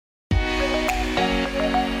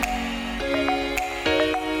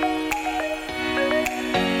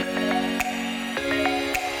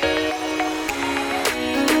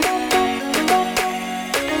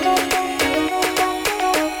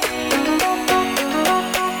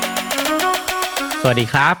สวัสดี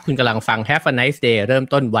ครับคุณกำลังฟัง Have a nice day เริ่ม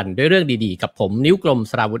ต้นวันด้วยเรื่องดีๆกับผมนิ้วกลม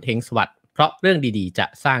สราวุธเฮงสวัสดิ์เพราะเรื่องดีๆจะ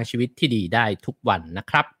สร้างชีวิตที่ดีได้ทุกวันนะ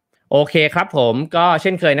ครับโอเคครับผมก็เ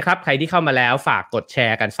ช่นเคยนะครับใครที่เข้ามาแล้วฝากกดแช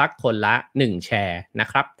ร์กันสักคนละ1แชร์นะ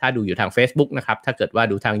ครับถ้าดูอยู่ทาง Facebook นะครับถ้าเกิดว่า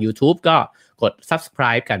ดูทาง YouTube ก็กด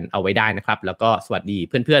Subscribe กันเอาไว้ได้นะครับแล้วก็สวัสดี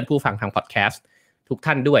เพื่อนๆผู้ฟังทางพอดแคสต์ทุก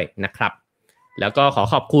ท่านด้วยนะครับแล้วก็ขอ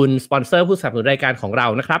ขอบคุณสปอนเซอร์ผู้สนับสนุนรายการของเรา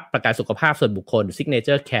นะครับประกันสุขภาพส่วนบุคคล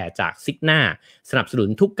Signature Care จาก Cigna สนับสนุน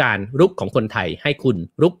ทุกการรุกของคนไทยให้คุณ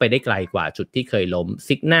รุกไปได้ไกลกว่าจุดที่เคยล้ม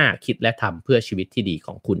Cigna คิดและทำเพื่อชีวิตที่ดีข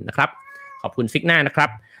องคุณนะครับขอบคุณ Cigna นะครับ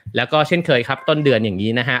แล้วก็เช่นเคยครับต้นเดือนอย่าง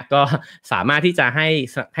นี้นะฮะก็สามารถที่จะ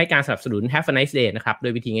ให้การสนับสนุน Have a nice day นะครับโด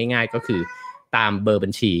ยวิธีง่ายๆก็คือตามเบอร์บั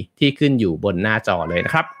ญชีที่ขึ้นอยู่บนหน้าจอเลยน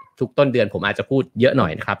ะครับทุกต้นเดือนผมอาจจะพูดเยอะหน่อ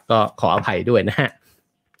ยนะครับก็ขออภัยด้วยนะฮะ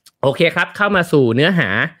โอเคครับเข้ามาสู่เนื้อหา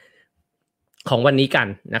ของวันนี้กัน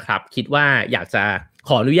นะครับคิดว่าอยากจะข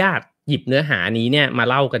ออนุญาตหยิบเนื้อหานี้เนี่ยมา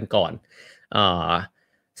เล่ากันก่อน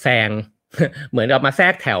แซง เหมือนกับมาแทร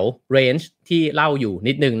กแถวเรนจ์ที่เล่าอยู่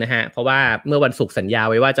นิดนึงนะฮะเพราะว่าเมื่อวันศุกร์สัญญา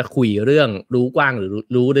ไว้ว่าจะคุยเรื่องรู้กว้างหรือ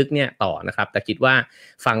รู้ลึกเนี่ยต่อนะครับแต่คิดว่า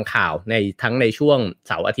ฟังข่าวทั้งในช่วงเ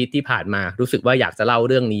สาร์อาทิตย์ที่ผ่านมารู้สึกว่าอยากจะเล่า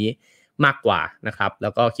เรื่องนี้มากกว่านะครับแล้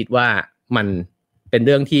วก็คิดว่ามันเป็นเ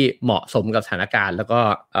รื่องที่เหมาะสมกับสถานการณ์แล้วก็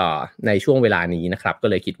ในช่วงเวลานี้นะครับก็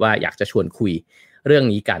เลยคิดว่าอยากจะชวนคุยเรื่อง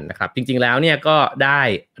นี้กันนะครับจริงๆแล้วเนี่ยก็ได้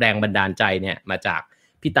แรงบันดาลใจเนี่ยมาจาก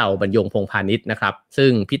พี่เต่าบรรยงพงษ์พาณิชย์นะครับซึ่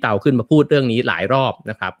งพี่เต่าขึ้นมาพูดเรื่องนี้หลายรอบ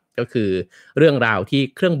นะครับก็คือเรื่องราวที่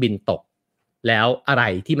เครื่องบินตกแล้วอะไร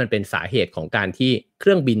ที่มันเป็นสาเหตุของการที่เค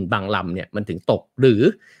รื่องบินบางลำเนี่ยมันถึงตกหรือ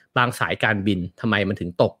บางสายการบินทำไมมันถึง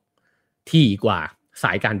ตกที่กว่าส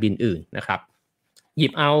ายการบินอื่นนะครับหยิ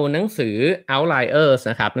บเอาหนังสือ Outliers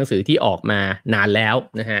นะครับหนังสือที่ออกมานานแล้ว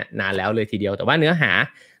นะฮะนานแล้วเลยทีเดียวแต่ว่าเนื้อหา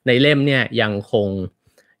ในเล่มเนี่ยยังคง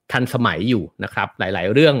ทันสมัยอยู่นะครับหลาย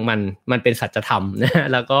ๆเรื่องมันเป็นสัจธรรมนะฮะ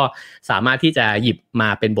แล้วก็สามารถที่จะหยิบมา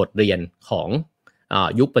เป็นบทเรียนของ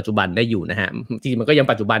ยุคปัจจุบันได้อยู่นะฮะจริงๆมันก็ยัง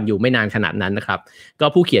ปัจจุบันอยู่ไม่นานขนาดนั้นนะครับก็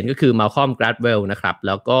ผู้เขียนก็คือ Malcolm Gladwell นะครับแ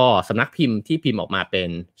ล้วก็สำนักพิมพ์ที่พิมพ์ออกมาเป็น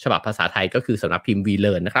ฉบับภาษาไทยก็คือสำนักพิมพ์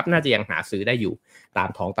VLearn นะครับน่าจะยังหาซื้อได้อยู่ตาม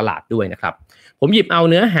ท้องตลาดด้วยนะครับผมหยิบเอา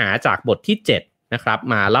เนื้อหาจากบทที่7นะครับ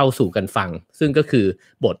มาเล่าสู่กันฟังซึ่งก็คือ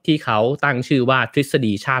บทที่เขาตั้งชื่อว่าทฤษ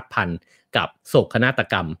ฎีชาติพันธุ์กับโศกนาฏ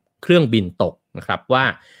กรรมเครื่องบินตกนะครับว่า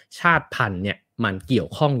ชาติพันธุ์เนี่ยมันเกี่ยว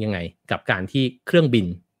ข้องยังไงกับการที่เครื่องบิน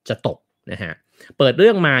จะตกนะฮะเปิดเ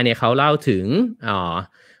รื่องมาเนี่ยเขาเล่าถึง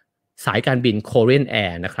สายการบิน Korean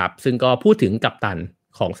Air นะครับซึ่งก็พูดถึงกัปตัน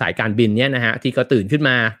ของสายการบินเนี่ยนะฮะที่ก็ตื่นขึ้น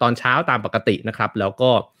มาตอนเช้าตามปกตินะครับแล้ว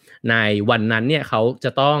ก็ในวันนั้นเนี่ยเขาจ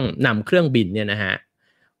ะต้องนำเครื่องบินเนี่ยนะฮะ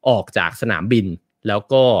ออกจากสนามบินแล้ว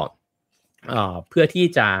ก็เพื่อที่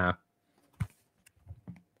จ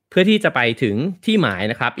ะไปถึงที่หมาย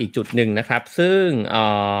นะครับอีกจุดหนึ่งนะครับซึ่ง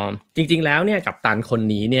จริงๆแล้วเนี่ยกัปตันคน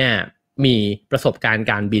นี้เนี่ยมีประสบการณ์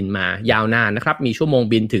การบินมายาวนานนะครับมีชั่วโมง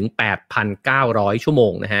บินถึง 8,900 ชั่วโม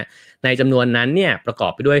งนะฮะในจำนวนนั้นเนี่ยประกอ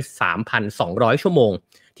บไปด้วย 3,200 ชั่วโมง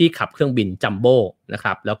ที่ขับเครื่องบินจัมโบ้นะค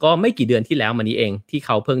รับแล้วก็ไม่กี่เดือนที่แล้วมานี้เองที่เข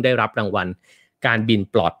าเพิ่งได้รับรางวัลการบิน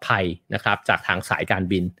ปลอดภัยนะครับจากทางสายการ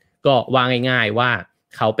บินก็ว่าง่ายๆว่า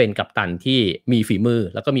เขาเป็นกัปตันที่มีฝีมือ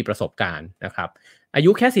แล้วก็มีประสบการณ์นะครับอา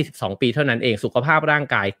ยุแค่42ปีเท่านั้นเองสุขภาพร่าง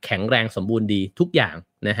กายแข็งแรงสมบูรณ์ดีทุกอย่าง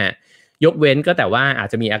นะฮะยกเว้นก็แต่ว่าอาจ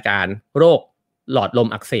จะมีอาการโรคหลอดลม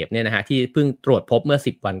อักเสบเนี่ยนะฮะที่เพิ่งตรวจพบเมื่อ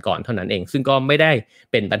10วันก่อนเท่านั้นเองซึ่งก็ไม่ได้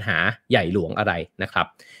เป็นปัญหาใหญ่หลวงอะไรนะครับ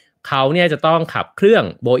เขาเนี่ยจะต้องขับเครื่อง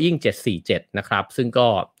Boeing 747นะครับซึ่งก็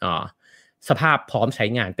สภาพพร้อมใช้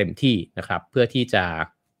งานเต็มที่นะครับเพื่อที่จ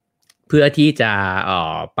ะ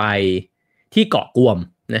ไปที่เกาะกวม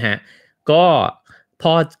นะฮะก็พ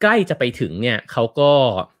อใกล้จะไปถึงเนี่ยเขาก็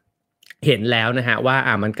เห็นแล้วนะฮะว่า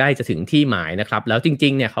มันใกล้จะถึงที่หมายนะครับแล้วจริ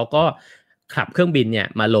งๆเนี่ยเขาก็ขับเครื่องบินเนี่ย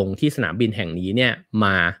มาลงที่สนามบินแห่งนี้เนี่ยม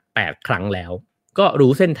า8ครั้งแล้วก็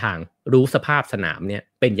รู้เส้นทางรู้สภาพสนามเนี่ย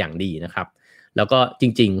เป็นอย่างดีนะครับแล้วก็จ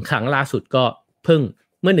ริงๆครั้งล่าสุดก็เพิ่ง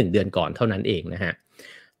เมื่อ1เดือนก่อนเท่านั้นเองนะฮะ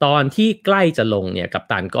ตอนที่ใกล้จะลงเนี่ยกัป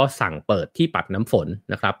ตันก็สั่งเปิดที่ปัดน้ำฝน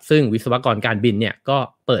นะครับซึ่งวิศวกรการบินเนี่ยก็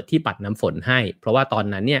เปิดที่ปัดน้ำฝนให้เพราะว่าตอน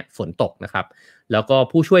นั้นเนี่ยฝนตกนะครับแล้วก็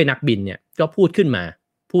ผู้ช่วยนักบินเนี่ยก็พู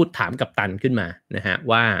ดถามกัปตันขึ้นมานะฮะ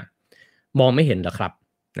ว่ามองไม่เห็นหรอครับ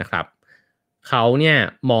นะครับเขาเนี่ย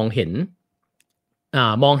มองเห็น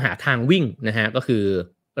มองหาทางวิ่งนะฮะก็คือ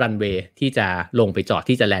รันเวย์ที่จะลงไปจอด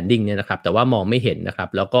ที่จะแลนดิ้งเนี่ยนะครับแต่ว่ามองไม่เห็นนะครับ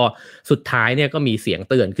แล้วก็สุดท้ายเนี่ยก็มีเสียง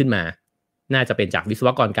เตือนขึ้นมาน่าจะเป็นจากวิศว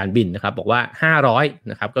กรการบินนะครับบอกว่า500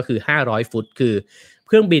นะครับก็คือ500ฟุตคือเ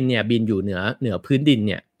ครื่องบินเนี่ยบินอยู่เหนือพื้นดินเ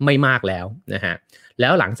นี่ยไม่มากแล้วนะฮะแล้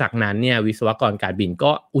วหลังจากนั้นเนี่ยวิศวกรการบิน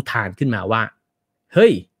ก็อุทานขึ้นมาว่าเฮ้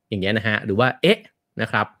ยอย่างเงี้ยนะฮะหรือว่าเอ๊ะนะ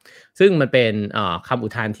ครับซึ่งมันเป็นคำอุ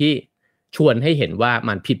ทานที่ ชวนให้เห็นว่า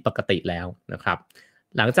มันผิดปกติแล้วนะครับ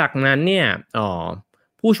หลังจากนั้นเนี่ย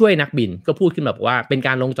ผู้ช่วยนักบินก็พูดขึ้นมาบอกว่าเป็นก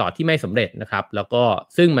ารลงจอดที่ไม่สำเร็จนะครับแล้วก็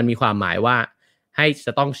ซึ่งมันมีความหมายว่าให้จ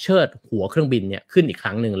ะต้องเชิดหัวเครื่องบินเนี่ยขึ้นอีกค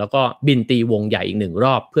รั้งหนึ่งแล้วก็บินตีวงใหญ่อีก1 ร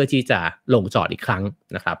อบเพื่อที่จะลงจอดอีกครั้ง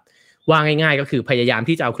นะครับว่าง่ายๆก็คือพยายาม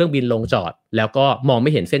ที่จะเอาเครื่องบินลงจอดแล้วก็มองไ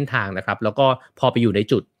ม่เห็นเส้นทางนะครับแล้วก็พอไปอยู่ใน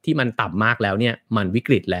จุดที่มันต่ำมากแล้วเนี่ยมันวิก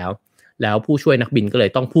ฤตแล้วผู้ช่วยนักบินก็เลย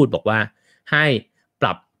ต้องพูดบอกว่าให้ป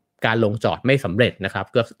รับการลงจอดไม่สำเร็จนะครับ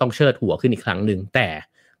ก็ต้องเชิดหัวขึ้นอีกครั้งหนึ่งแต่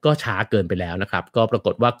ก็ช้าเกินไปแล้วนะครับก็ปราก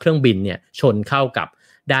ฏว่าเครื่องบินเนี่ยชนเข้ากับ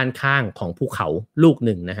ด้านข้างของภูเขาลูกห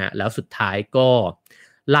นึ่งนะฮะแล้วสุดท้ายก็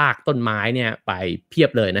ลากต้นไม้เนี่ยไปเพียบ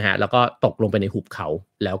เลยนะฮะแล้วก็ตกลงไปในหุบเขา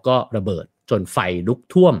แล้วก็ระเบิดจนไฟลุก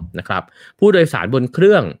ท่วมนะครับผู้โดยสารบนเค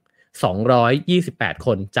รื่อง228 ค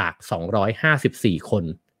นจาก254 คน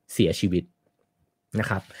เสียชีวิตนะ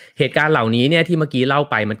ครับเหตุการณ์เหล่านี้เนี่ยที่เมื่อกี้เล่า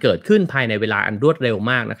ไปมันเกิดขึ้นภายในเวลาอันรวดเร็ว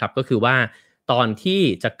มากนะครับก็คือว่าตอนที่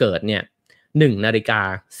จะเกิดเนี่ย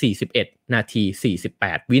1:41 นาที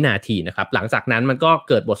48 วินาทีนะครับหลังจากนั้นมันก็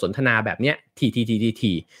เกิดบทสนทนาแบบเนี้ยที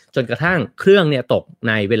จนกระทั่งเครื่องเนี่ยตก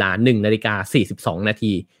ในเวลา1:42 นา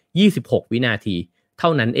ที26 วินาทีเท่า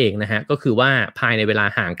นั้นเองนะฮะก็คือว่าภายในเวลา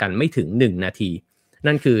ห่างกันไม่ถึง1 นาที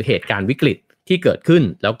นั่นคือเหตุการณ์วิกฤตที่เกิดขึ้น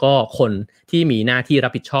แล้วก็คนที่มีหน้าที่รั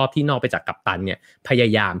บผิดชอบที่นอกไปจากกัปตันเนี่ยพยา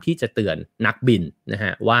ยามที่จะเตือนนักบินนะฮ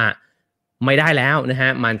ะว่าไม่ได้แล้วนะฮ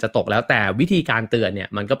ะมันจะตกแล้วแต่วิธีการเตือนเนี่ย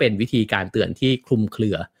มันก็เป็นวิธีการเตือนที่คลุมเครื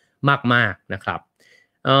อมากๆนะครับ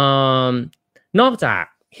นอกจาก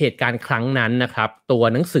เหตุการณ์ครั้งนั้นนะครับตัว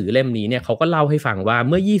หนังสือเล่มนี้เนี่ยเขาก็เล่าให้ฟังว่า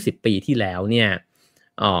เมื่อ20 ปีที่แล้วเนี่ย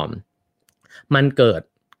มันเกิ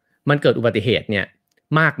ดอุบัติเหตุเนี่ย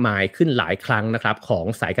มากมายขึ้นหลายครั้งนะครับของ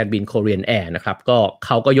สายการบิน Korean Air นะครับก็เข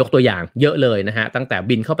าก็ยกตัวอย่างเยอะเลยนะฮะตั้งแต่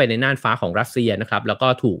บินเข้าไปในน่านฟ้าของรัสเซียนะครับแล้วก็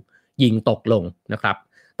ถูกยิงตกลงนะครับ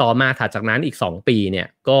ต่อมาถัดจากนั้นอีก2 ปีเนี่ย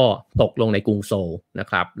ก็ตกลงในกรุงโซลนะ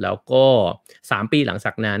ครับแล้วก็3 ปีหลังจ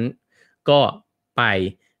ากนั้นก็ไป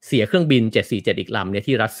เสียเครื่องบิน747อีกลำเนี่ย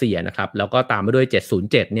ที่รัสเซียนะครับแล้วก็ตามมาด้วย707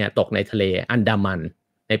เนี่ยตกในทะเลอันดามัน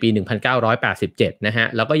ในปี1987นะฮะ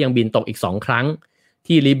แล้วก็ยังบินตกอีก2 ครั้ง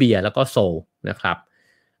ที่ลิเบียแล้วก็โซลนะครับ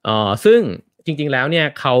ซึ่งจริงๆแล้วเนี่ย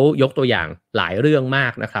เขายกตัวอย่างหลายเรื่องมา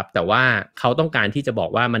กนะครับแต่ว่าเขาต้องการที่จะบอก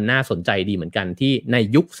ว่ามันน่าสนใจดีเหมือนกันที่ใน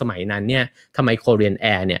ยุคสมัยนั้นเนี่ยทำไม Korean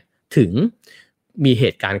Air เนี่ยถึงมีเห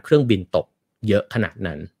ตุการณ์เครื่องบินตกเยอะขนาด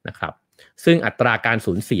นั้นนะครับซึ่งอัตราการ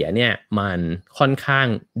สูญเสียเนี่ยมันค่อนข้าง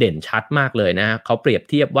เด่นชัดมากเลยนะเขาเปรียบ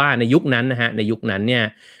เทียบว่าในยุคนั้นนะฮะในยุคนั้นเนี่ย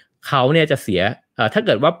เขาเนี่ยจะเสียถ้าเ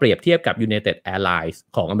กิดว่าเปรียบเทียบกับ United Airlines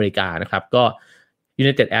ของอเมริกานะครับก็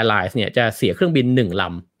United Airlines เนี่ยจะเสียเครื่องบิน1 ล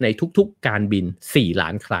ำในทุกๆการบิน4 ล้า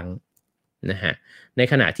นครั้งนะฮะใน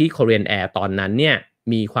ขณะที่ Korean Air ตอนนั้นเนี่ย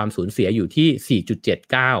มีความสูญเสียอยู่ที่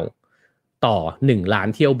 4.79 ต่อ1 ล้าน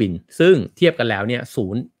เที่ยวบินซึ่งเทียบกันแล้วเนี่ย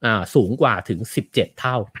สูงกว่าถึง17 เ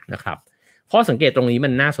ท่านะครับข้อสังเกตตรงนี้มั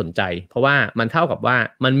นน่าสนใจเพราะว่ามันเท่ากับว่า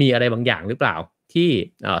มันมีอะไรบางอย่างหรือเปล่าที่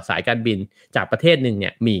สายการบินจากประเทศหนึ่งเ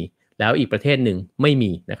นี่ยมีแล้วอีกประเทศหนึ่งไม่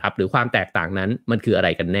มีนะครับหรือความแตกต่างนั้นมันคืออะไร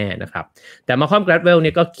กันแน่นะครับแต่มาคอม แกรดเวลเ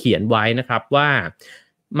นี่ยก็เขียนไว้นะครับว่า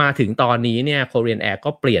มาถึงตอนนี้เนี่ย Korean Air ก็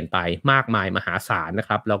เปลี่ยนไปมากมายมหาศาลนะค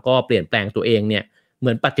รับแล้วก็เปลี่ยนแปลงตัวเองเนี่ยเห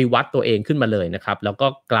มือนปฏิวัติตัวเองขึ้นมาเลยนะครับแล้วก็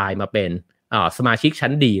กลายมาเป็นสมาชิกชั้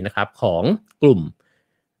นดีนะครับของกลุ่ม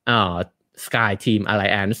Sky Team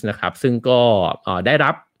Alliance นะครับซึ่งก็ได้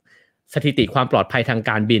รับสถิติความปลอดภัยทาง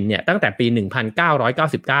การบินเนี่ยตั้งแต่ปี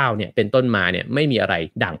1999เนี่ยเป็นต้นมาเนี่ยไม่มีอะไร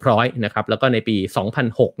ด่างพร้อยนะครับแล้วก็ในปี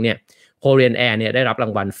2006เนี่ย Korean Air เนี่ยได้รับรา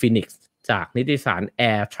งวัล Phoenix จากนิตยสาร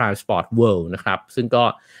Air Transport World นะครับซึ่งก็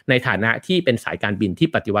ในฐานะที่เป็นสายการบินที่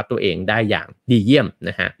ปฏิวัติตัวเองได้อย่างดีเยี่ยม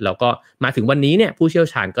นะฮะแล้วก็มาถึงวันนี้เนี่ยผู้เชี่ยว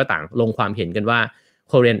ชาญก็ต่างลงความเห็นกันว่า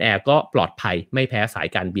Korean Air ก็ปลอดภัยไม่แพ้สาย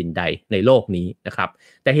การบินใดในโลกนี้นะครับ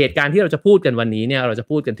แต่เหตุการณ์ที่เราจะพูดกันวันนี้เนี่ยเราจะ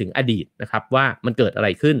พูดกันถึงอดีตนะครับว่ามันเกิดอะไร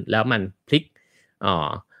ขึ้นแล้วมันพลิก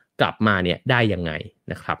กลับมาเนี่ยได้ยังไง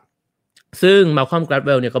นะครับซึ่ง Malcolm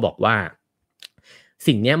Gladwell เนี่ยก็บอกว่า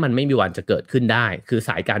สิ่งนี้มันไม่มีวันจะเกิดขึ้นได้คือส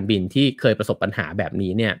ายการบินที่เคยประสบปัญหาแบบ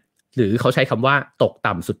นี้เนี่ยหรือเขาใช้คำว่าตก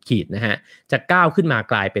ต่ำสุดขีดนะฮะจะก้าวขึ้นมา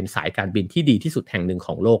กลายเป็นสายการบินที่ดีที่สุดแห่งหนึ่งข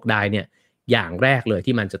องโลกได้เนี่ยอย่างแรกเลย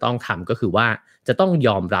ที่มันจะต้องทำก็คือว่าจะต้องย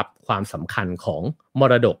อมรับความสำคัญของม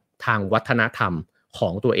รดกทางวัฒนธรรมขอ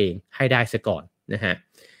งตัวเองให้ได้เสียก่อนนะฮะ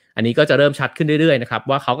อันนี้ก็จะเริ่มชัดขึ้นเรื่อยๆนะครับ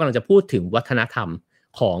ว่าเขากำลังจะพูดถึงวัฒนธรรม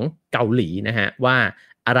ของเกาหลีนะฮะว่า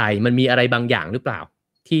อะไรมันมีอะไรบางอย่างหรือเปล่า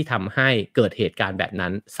ที่ทำให้เกิดเหตุการณ์แบบนั้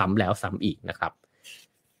นซ้ำแล้วซ้ำอีกนะครับ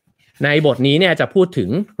ในบทนี้เนี่ยจะพูดถึง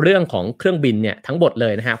เรื่องของเครื่องบินเนี่ยทั้งบทเล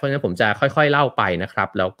ยนะฮะเพราะฉะนั้นผมจะค่อยๆเล่าไปนะครับ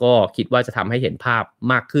แล้วก็คิดว่าจะทำให้เห็นภาพ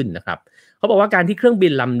มากขึ้นนะครับเขาบอกว่าการที่เครื่องบิ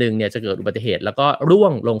นลำหนึ่งเนี่ยจะเกิดอุบัติเหตุแล้วก็ร่ว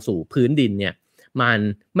งลงสู่พื้นดินเนี่ย มัน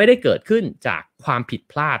ไม่ได้เกิดขึ้นจากความผิด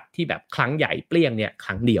พลาดที่แบบครั้งใหญ่เปรี้ยงเนี่ยค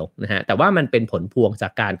รั้งเดียวนะฮะแต่ว่ามันเป็นผลพวงจา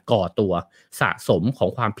กการก่อตัวสะสมของ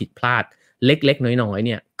ความผิดพลาดเล็กๆน้อยๆเ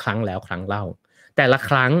นี่ยครั้งแล้วครั้งเล่าแต่ละ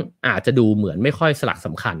ครั้งอาจจะดูเหมือนไม่ค่อยสลักส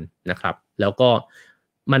ำคัญนะครับแล้วก็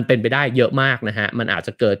มันเป็นไปได้เยอะมากนะฮะมันอาจจ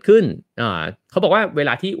ะเกิดขึ้นเขาบอกว่าเวล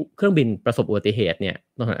าที่เครื่องบินประสบอุบัติเหตุเนี่ย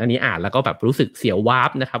อันนี้อ่านแล้วก็แบบรู้สึกเสียววา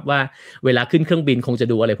บนะครับว่าเวลาขึ้นเครื่องบินคงจะ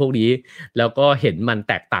ดูอะไรพวกนี้แล้วก็เห็นมัน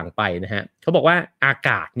แตกต่างไปนะฮะเขาบอกว่าอาก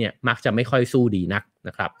าศเนี่ยมักจะไม่ค่อยสู้ดีนักน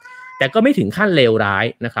ะครับแต่ก็ไม่ถึงขั้นเลวร้าย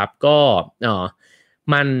นะครับก็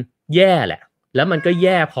มันแย่แหละแล้วมันก็แ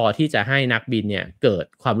ย่พอที่จะให้นักบินเนี่ยเกิด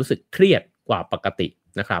ความรู้สึกเครียดกว่าปกติ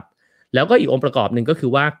นะครับแล้วก็อีกองค์ประกอบหนึ่งก็คื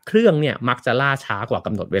อว่าเครื่องเนี่ยมักจะล่าช้ากว่าก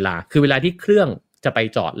ำหนดเวลาคือเวลาที่เครื่องจะไป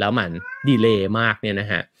จอดแล้วมันดีเลย์มากเนี่ยน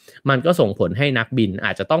ะฮะมันก็ส่งผลให้นักบินอ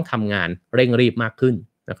าจจะต้องทำงานเร่งรีบมากขึ้น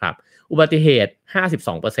นะครับอุบัติเหตุ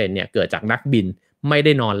 52% เนี่ยเกิดจากนักบินไม่ไ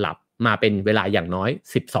ด้นอนหลับมาเป็นเวลาอย่างน้อย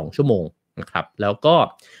12ชั่วโมงนะครับแล้วก็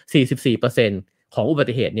 44% ของอุบั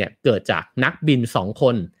ติเหตุเนี่ยเกิดจากนักบิน2ค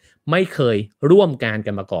นไม่เคยร่วมงาน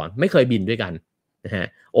กันมาก่อนไม่เคยบินด้วยกันนะฮะ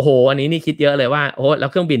โอ้โหอันนี้นี่คิดเยอะเลยว่าโอ้แล้ว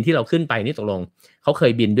เครื่องบินที่เราขึ้นไปนี่ตกลงเขาเค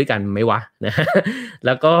ยบินด้วยกันไหมวะนะแ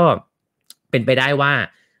ล้วก็เป็นไปได้ว่า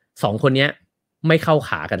2คนนี้ไม่เข้าข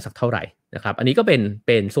ากันสักเท่าไหร่นะครับอันนี้ก็เ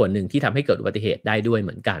ป็นส่วนหนึ่งที่ทำให้เกิดอุบัติเหตุได้ด้วยเห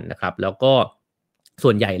มือนกันนะครับแล้วก็ส่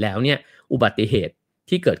วนใหญ่แล้วเนี่ยอุบัติเหตุ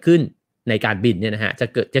ที่เกิดขึ้นในการบินเนี่ยนะฮะ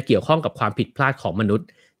จะเกี่ยวข้องกับความผิดพลาดของมนุษย์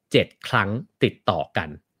7 ครั้งติดต่อกัน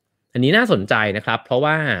อันนี้น่าสนใจนะครับเพราะ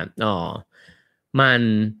ว่า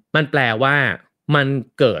มันแปลว่ามัน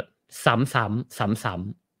เกิดซ้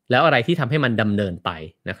ำๆแล้วอะไรที่ทำให้มันดำเนินไป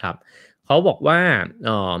นะครับเขาบอกว่า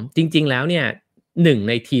จริงๆแล้วเนี่ยหนึ่ง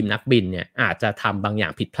ในทีมนักบินเนี่ยอาจจะทำบางอย่า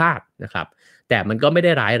งผิดพลาดนะครับแต่มันก็ไม่ไ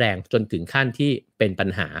ด้ร้ายแรงจนถึงขั้นที่เป็นปัญ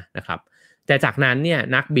หานะครับแต่จากนั้นเนี่ย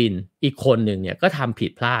นักบินอีกคนหนึ่งเนี่ยก็ทำผิ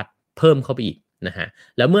ดพลาดเพิ่มเข้าไปอีกนะฮะ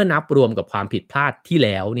แล้วเมื่อนับรวมกับความผิดพลาดที่แ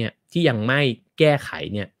ล้วเนี่ยที่ยังไม่แก้ไข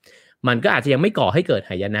เนี่ยมันก็อาจจะยังไม่ก่อให้เกิด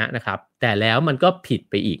หายนะนะครับแต่แล้วมันก็ผิด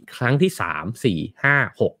ไปอีกครั้งที่3 4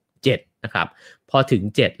 5 6 7นะครับพอถึง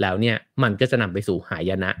7แล้วเนี่ยมันก็จะนำไปสู่หา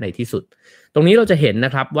ยนะในที่สุดตรงนี้เราจะเห็นน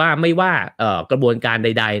ะครับว่าไม่ว่ากระบวนการใ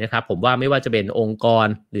ดๆนะครับผมว่าไม่ว่าจะเป็นองค์กร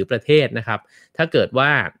หรือประเทศนะครับถ้าเกิดว่า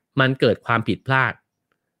มันเกิดความผิดพลาด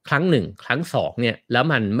ครั้ง1ครั้ง2เนี่ยแล้ว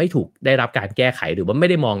มันไม่ถูกได้รับการแก้ไขหรือว่าไม่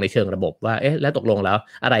ได้มองในเชิงระบบว่าเอ๊ะแล้วตกลงแล้ว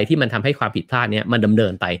อะไรที่มันทำให้ความผิดพลาดเนี่ยมันดำเนิ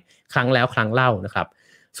นไปครั้งแล้วครั้งเล่านะครับ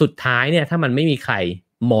สุดท้ายเนี่ยถ้ามันไม่มีใคร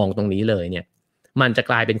มองตรงนี้เลยเนี่ยมันจะ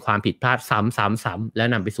กลายเป็นความผิดพลาดซ้ำๆแล้ว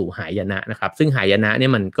นำไปสู่หายนะนะครับซึ่งหายนะเนี่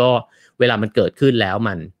ยมันก็เวลามันเกิดขึ้นแล้ว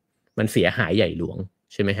มันเสียหายใหญ่หลวง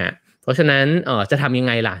ใช่ไหมฮะเพราะฉะนั้นจะทำยังไ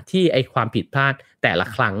งล่ะที่ไอความผิดพลาดแต่ละ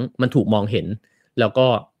ครั้งมันถูกมองเห็นแล้วก็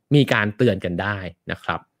มีการเตือนกันได้นะค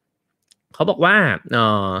รับเขาบอกว่า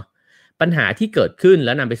ปัญหาที่เกิดขึ้นแ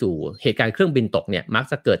ล้วนำไปสู่เหตุการณ์เครื่องบินตกเนี่ยมัก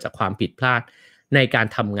จะเกิดจากความผิดพลาดในการ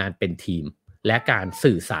ทำงานเป็นทีมและการ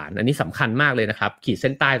สื่อสารอันนี้สำคัญมากเลยนะครับขีดเ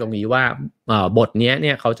ส้นใต้ตรงนี้ว่าบทนี้เ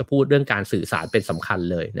นี่ยเขาจะพูดเรื่องการสื่อสารเป็นสำคัญ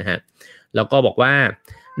เลยนะฮะแล้วก็บอกว่า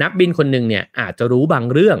นักบินคนหนึ่งเนี่ยอาจจะรู้บาง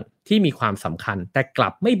เรื่องที่มีความสำคัญแต่กลั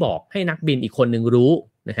บไม่บอกให้นักบินอีกคนหนึ่งรู้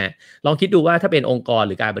นะฮะลองคิดดูว่าถ้าเป็นองค์กรห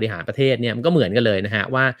รือการบริหารประเทศเนี่ยมันก็เหมือนกันเลยนะฮะ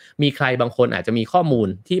ว่ามีใครบางคนอาจจะมีข้อมูล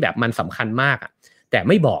ที่แบบมันสำคัญมากแต่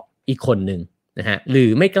ไม่บอกอีกคนหนึ่งนะฮะหรือ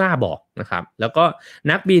ไม่กล้าบอกนะครับแล้วก็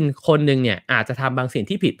นักบินคนหนึ่งเนี่ยอาจจะทำบางสิ่ง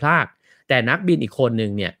ที่ผิดพลาดแต่นักบินอีกคนหนึ่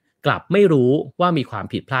งเนี่ยกลับไม่รู้ว่ามีความ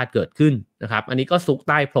ผิดพลาดเกิดขึ้นนะครับอันนี้ก็ซุกใ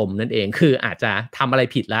ต้พรมนั่นเองคืออาจจะทำอะไร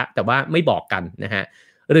ผิดแล้วแต่ว่าไม่บอกกันนะฮะ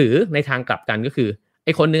หรือในทางกลับกันก็คือไ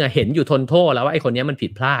อ้คนนึงเห็นอยู่ทนโทษแล้วว่าไอ้คนนี้มันผิ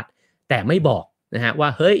ดพลาดแต่ไม่บอกนะฮะว่า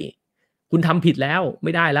เฮ้ยคุณทำผิดแล้วไ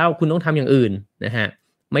ม่ได้แล้วคุณต้องทำอย่างอื่นนะฮะ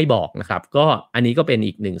ไม่บอกนะครับก็อันนี้ก็เป็น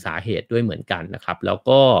อีกหนึ่งสาเหตุด้วยเหมือนกันนะครับแล้ว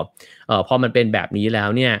ก็พอมันเป็นแบบนี้แล้ว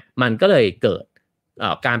เนี่ยมันก็เลยเกิด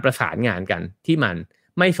การประสานงานกันที่มัน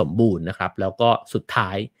ไม่สมบูรณ์นะครับแล้วก็สุดท้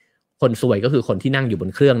ายคนซวยก็คือคนที่นั่งอยู่บน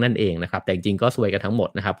เครื่องนั่นเองนะครับแต่จริงๆก็ซวยกันทั้งหมด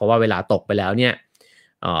นะครับเพราะว่าเวลาตกไปแล้วเนี่ย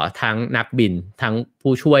ทั้งนักบินทั้ง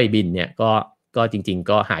ผู้ช่วยบินเนี่ยก็จริงๆ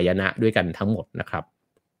ก็หายนะด้วยกันทั้งหมดนะครับ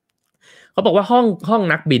เขาบอกว่าห้อง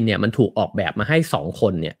นักบินเนี่ยมันถูกออกแบบมาให้2ค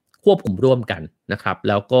นเนี่ยควบคุมร่วมกันนะครับ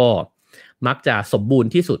แล้วก็มักจะสมบูรณ์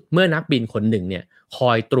ที่สุดเมื่อนักบินคนหนึ่งเนี่ยค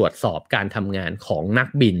อยตรวจสอบการทำงานของนัก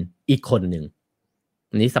บินอีกคนหนึ่ง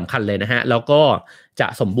อันนี้สำคัญเลยนะฮะแล้วก็จะ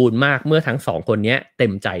สมบูรณ์มากเมื่อทั้ง2คนนี้เต็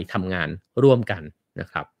มใจทำงานร่วมกันนะ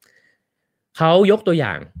ครับเขายกตัวอ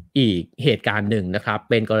ย่างอีกเหตุการณ์หนึ่งนะครับ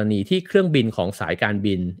เป็นกรณีที่เครื่องบินของสายการ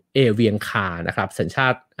บินเอเวียงคานะครับสัญชา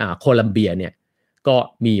ติโคลัมเบียเนี่ยก็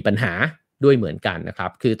มีปัญหาด้วยเหมือนกันนะครั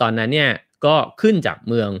บคือตอนนั้นเนี่ยก็ขึ้นจาก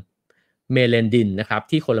เมืองเมเลนดินนะครับ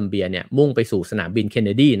ที่โคลัมเบียเนี่ยมุ่งไปสู่สนามบินเคนเน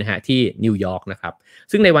ดีนะฮะที่นิวยอร์กนะครับ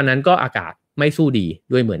ซึ่งในวันนั้นก็อากาศ ไม่สู้ดี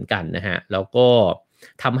ด้วยเหมือนกันนะฮะแล้วก็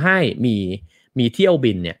ทำให้มีเที่ยว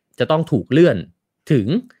บินเนี่ยจะต้องถูกเลื่อนถึง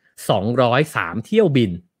203เที่ยวบิ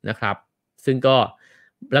นนะครับซึ่งก็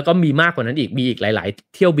แล้วก็มีมากกว่านั้นอีกมีอีกหลาย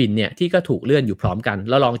ๆเที่ยวบินเนี่ยที่ก็ถูกเลื่อนอยู่พร้อมกัน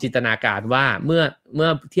แล้วลองจินตนาการว่าเมื่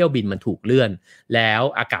อเที่ยวบินมันถูกเลื่อนแล้ว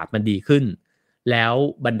อากาศมันดีขึ้นแล้ว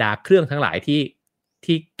บรรดาเครื่องทั้งหลาย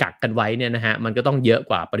ที่กักกันไว้เนี่ยนะฮะมันก็ต้องเยอะ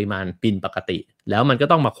กว่าปริมาณบินปกติแล้วมันก็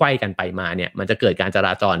ต้องมาไขว้กันไปมาเนี่ยมันจะเกิดการจร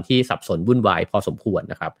าจรที่สับสนวุ่นวายพอสมควร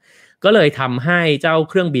นะครับก็เลยทำให้เจ้า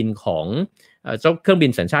เครื่องบินของเจ้าเครื่องบิ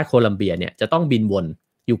นสัญชาติโคลัมเบียเนี่ยจะต้องบินวน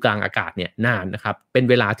อยู่กลางอากาศเนี่ยนานนะครับเป็น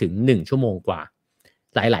เวลาถึง1ชั่วโมงกว่า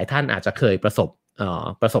หลายๆท่านอาจจะเคยปร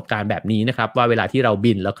ะสบการณ์แบบนี้นะครับว่าเวลาที่เรา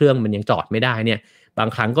บินแล้วเครื่องมันยังจอดไม่ได้เนี่ยบาง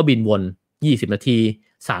ครั้งก็บินวน20นาที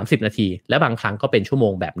30นาทีและบางครั้งก็เป็นชั่วโม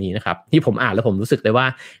งแบบนี้นะครับที่ผมอ่านแล้วผมรู้สึกเลยว่า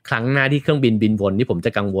ครั้งหน้าที่เครื่องบินบินวนนี่ผมจ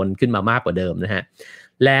ะกังวลขึ้นมามากกว่าเดิมนะฮะ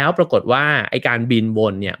แล้วปรากฏว่าไอการบินว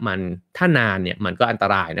นเนี่ยมันถ้านานเนี่ยมันก็อันต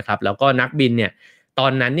รายนะครับแล้วก็นักบินเนี่ยตอ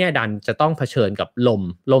นนั้นเนี่ยดันจะต้องเผชิญกับ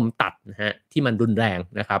ลมตัดนะฮะที่มันรุนแรง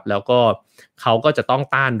นะครับแล้วก็เขาก็จะต้อง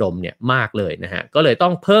ต้านลมเนี่ยมากเลยนะฮะก็เลยต้อ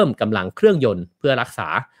งเพิ่มกำลังเครื่องยนต์เพื่อรักษา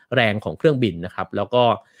แรงของเครื่องบินนะครับแล้วก็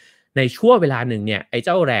ในช่วงเวลาหนึ่งเนี่ยไอ้เ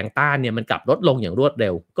จ้าแรงต้านเนี่ยมันกลับลดลงอย่างรวดเร็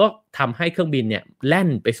วก็ทำให้เครื่องบินเนี่ยแล่น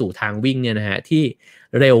ไปสู่ทางวิ่งเนี่ยนะฮะที่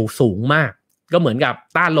เร็วสูงมากก็เหมือนกับ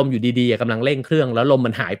ต้านลมอยู่ดีๆกำลังเร่งเครื่องแล้วลมมั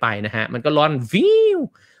นหายไปนะฮะมันก็ล่อนวิว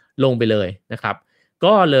ลงไปเลยนะครับ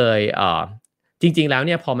ก็เลยจริงๆแล้วเ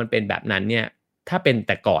นี่ยพอมันเป็นแบบนั้นเนี่ยถ้าเป็นแ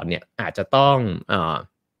ต่ก่อนเนี่ยอาจจะต้อง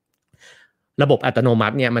ระบบอัตโนมั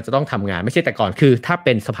ติเนี่ยมันจะต้องทำงานไม่ใช่แต่ก่อนคือถ้าเ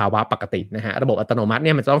ป็นสภาวะปกตินะฮะระบบอัตโนมัติเ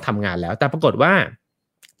นี่ยมันจะต้องทำงานแล้วแต่ปรากฏว่า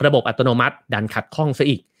ระบบอัตโนมัติดันขัดข้องซะ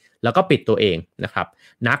อีกแล้วก็ปิดตัวเองนะครับ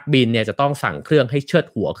นักบินเนี่ยจะต้องสั่งเครื่องให้เชิด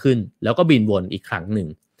หัวขึ้นแล้วก็บินวนอีกครั้งหนึ่ง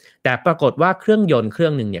แต่ปรากฏว่าเครื่องยนต์เครื่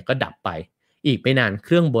องหนึ่งเนี่ยก็ดับไปอีกไม่นานเค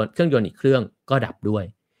รื่องยนต์อีกเครื่องก็ดับด้วย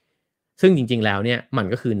ซึ่งจริงๆแล้วเนี่ยมัน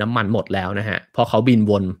ก็คือน้ำมันหมดแล้วนะฮะพอเขาบิน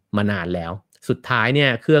วนมานานแล้วสุดท้ายเนี่ย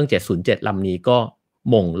เครื่อง707ลำนี้ก็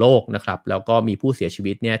หม่งโลกนะครับแล้วก็มีผู้เสียชี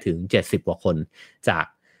วิตเนี่ยถึง70กว่าคน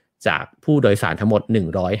จากผู้โดยสารทั้งหมด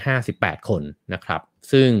158คนนะครับ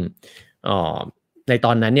ซึ่งในต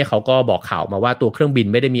อนนั้นเนี่ยเขาก็บอกข่าวมาว่าตัวเครื่องบิน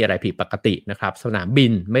ไม่ได้มีอะไรผิดปกตินะครับสนามบิ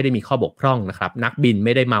นไม่ได้มีข้อบกพร่องนะครับนักบินไ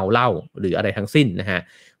ม่ได้เมาเหล้าหรืออะไรทั้งสิ้นนะฮะ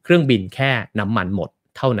เครื่องบินแค่น้ำมันหมด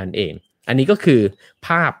เท่านั้นเองอันนี้ก็คือภ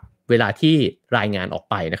าพเวลาที่รายงานออก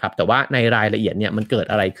ไปนะครับแต่ว่าในรายละเอียดเนี่ยมันเกิด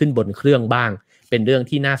อะไรขึ้นบนเครื่องบ้างเป็นเรื่อง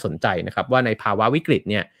ที่น่าสนใจนะครับว่าในภาวะวิกฤต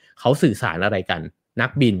เนี่ยเขาสื่อสารอะไรกันนั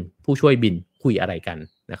กบินผู้ช่วยบินคุยอะไรกัน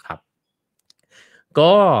นะครับ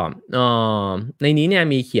ก็ในนี้เนี่ย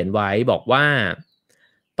มีเขียนไว้บอกว่า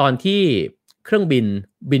ตอนที่เครื่องบิ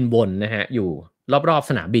นวนนะฮะอยู่รอบๆ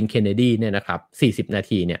สนามบินเคนเนดีเนี่ยนะครับ40นา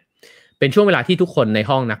ทีเนี่ยเป็นช่วงเวลาที่ทุกคนใน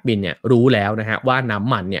ห้องนักบินเนี่ยรู้แล้วนะฮะว่าน้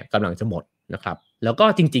ำมันเนี่ยกำลังจะหมดนะครับแล้วก็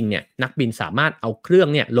จริงๆเนี่ยนักบินสามารถเอาเครื่อง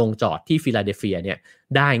เนี่ยลงจอดที่ฟิลาเดลเฟียเนี่ย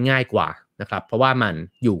ได้ง่ายกว่านะครับเพราะว่ามัน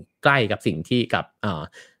อยู่ใกล้กับสิ่งที่กับ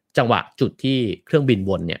จังหวะจุดที่เครื่องบิน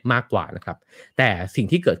วนเนี่ยมากกว่านะครับแต่สิ่ง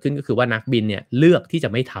ที่เกิดขึ้นก็คือว่านักบินเนี่ยเลือกที่จะ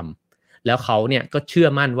ไม่ทำแล้วเขาเนี่ยก็เชื่อ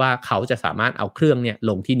มั่นว่าเขาจะสามารถเอาเครื่องเนี่ย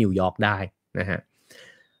ลงที่นิวยอร์กได้นะฮะ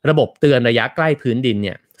ระบบเตือนระยะใกล้พื้นดินเ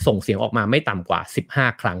นี่ยส่งเสียงออกมาไม่ต่ำกว่า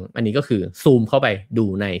15ครั้งอันนี้ก็คือซูมเข้าไปดู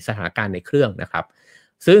ในสถานการณ์ในเครื่องนะครับ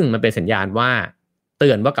ซึ่งมันเป็นสัญญาณว่าเตื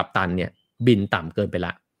อนว่ากัปตันเนี่ยบินต่ำเกินไปล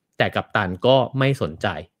ะแต่กัปตันก็ไม่สนใจ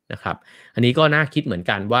นะครับอันนี้ก็น่าคิดเหมือน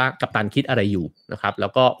กันว่ากัปตันคิดอะไรอยู่นะครับแล้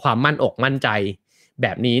วก็ความมั่นอกมั่นใจแบ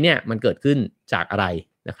บนี้เนี่ยมันเกิดขึ้นจากอะไร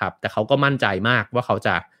นะครับแต่เขาก็มั่นใจมากว่าเขาจ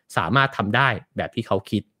ะสามารถทำได้แบบที่เขา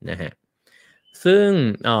คิดนะฮะซึ่ง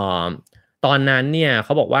ตอนนั้นเนี่ยเข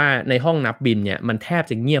าบอกว่าในห้องนักบินเนี่ยมันแทบ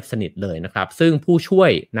จะเงียบสนิทเลยนะครับซึ่งผู้ช่ว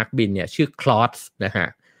ยนักบินเนี่ยชื่อคลอสนะฮะ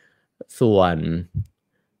ส่วน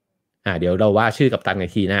เดี๋ยวเราว่าชื่อกัปตันอี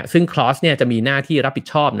กทีนะซึ่งคลอสเนี่ยจะมีหน้าที่รับผิด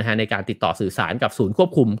ชอบนะฮะในการติดต่อสื่อสารกับศูนย์ควบ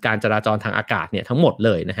คุมการจราจรทางอากาศเนี่ยทั้งหมดเ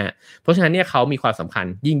ลยนะฮะเพราะฉะนั้นเนี่ยเขามีความสำคัญ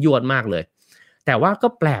ยิ่งยวดมากเลยแต่ว่าก็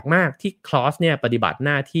แปลกมากที่คลอสเนี่ยปฏิบัติห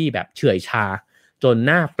น้าที่แบบเฉื่อยชาจน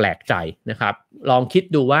น่าแปลกใจนะครับลองคิด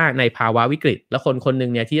ดูว่าในภาวะวิกฤตแล้วคนหนึ่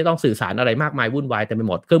งเนี่ยที่จะต้องสื่อสารอะไรมากมายวุ่นวายเต็มไป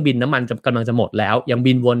หมดเครื่องบินน้ำมันกำลังจะหมดแล้วยัง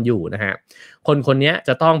บินวนอยู่นะฮะคนนี้จ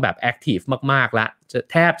ะต้องแบบแอคทีฟมากๆละ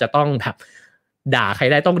แทบจะต้องแบบด่าใคร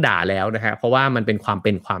ได้ต้องด่าแล้วนะฮะเพราะว่ามันเป็นคว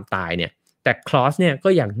ามตายเนี่ยแต่คลอสเนี่ยก็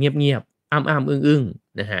อย่างเงียบๆอ้ำอึ้ง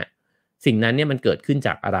ๆนะฮะสิ่งนั้นเนี่ยมันเกิดขึ้นจ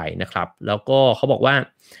ากอะไรนะครับแล้วก็เขาบอกว่า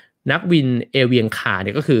นักบินเอเวียงคาเ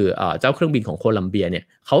นี่ยก็คือเจ้าเครื่องบินของโคลัมเบียเนี่ย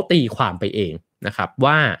เขาตีความไปเองนะครับ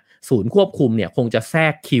ว่าศูนย์ควบคุมเนี่ยคงจะแทร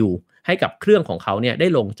กคิวให้กับเครื่องของเขาเนี่ยได้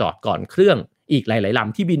ลงจอดก่อนเครื่องอีกหลายๆล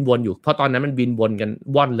ำที่บินวนอยู่เพราะตอนนั้นมันบินวนกัน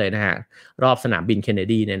ว่อนเลยนะฮะรอบสนามบินเคนเน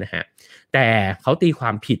ดีเนี่ยนะฮะแต่เขาตีคว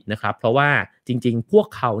ามผิดนะครับเพราะว่าจริงๆพวก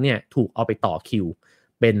เขาเนี่ยถูกเอาไปต่อคิว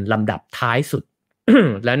เป็นลำดับท้ายสุด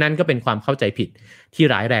และนั่นก็เป็นความเข้าใจผิดที่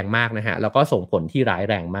ร้ายแรงมากนะฮะแล้วก็ส่งผลที่ร้าย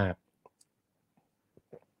แรงมาก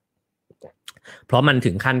เพราะมัน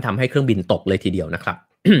ถึงขั้นทำให้เครื่องบินตกเลยทีเดียวนะครับ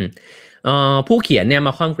ผู้เขียนเนี่ยม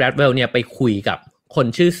าคอม แกรดเวลเนี่ยไปคุยกับคน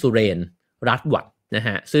ชื่อสุเรน รัตวัตนะฮ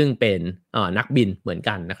ะซึ่งเป็นนักบินเหมือน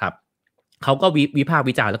กันนะครับเขาก็วิพากษ์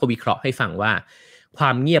วิจารณ์แล้วก็วิเคราะห์ให้ฟังว่าควา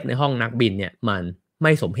มเงียบในห้องนักบินเนี่ยมันไ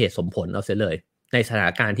ม่สมเหตุสมผลเอาเสียเลยในสถาน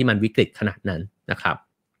การณ์ที่มันวิกฤตขนาดนั้นนะครับ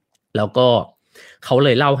แล้วก็เขาเล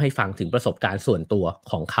ยเล่าให้ฟังถึงประสบการณ์ส่วนตัว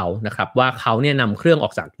ของเขานะครับว่าเขาเนี่ยนำเครื่องอ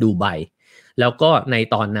อกจากดูไบแล้วก็ใน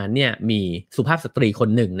ตอนนั้นเนี่ยมีสุภาพสตรีคน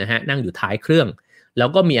หนึ่งนะฮะนั่งอยู่ท้ายเครื่องแล้ว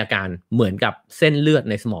ก็มีอาการเหมือนกับเส้นเลือด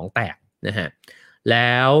ในสมองแตกนะฮะแ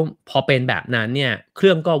ล้วพอเป็นแบบนั้นเนี่ยเค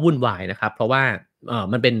รื่องก็วุ่นวายนะครับเพราะว่า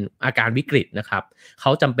มันเป็นอาการวิกฤตนะครับเข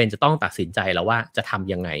าจำเป็นจะต้องตัดสินใจแล้วว่าจะท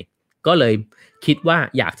ำยังไงก็เลยคิดว่า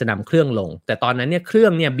อยากจะนำเครื่องลงแต่ตอนนั้นเนี่ยเครื่อ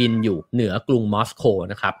งเนี่ยบินอยู่เหนือกรุงมอสโก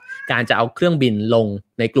นะครับการจะเอาเครื่องบินลง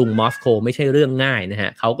ในกรุงมอสโกไม่ใช่เรื่องง่ายนะฮ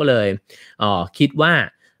ะเขาก็เลยคิดว่า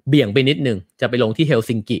เบี่ยงไปนิดนึงจะไปลงที่เฮล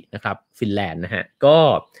ซิงกินะครับฟินแลนด์นะฮะก็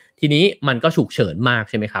ทีนี้มันก็ฉุกเฉินมาก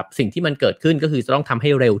ใช่ไหมครับสิ่งที่มันเกิดขึ้นก็คือจะต้องทำให้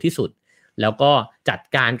เร็วที่สุดแล้วก็จัด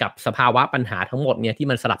การกับสภาวะปัญหาทั้งหมดเนี่ยที่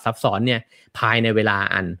มันสลับซับซ้อนเนี่ยภายในเวลา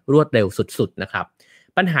อันรวดเร็วสุดๆนะครับ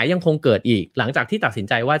ปัญหายังคงเกิดอีกหลังจากที่ตัดสิน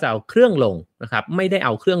ใจว่าจะเอาเครื่องลงนะครับไม่ได้เอ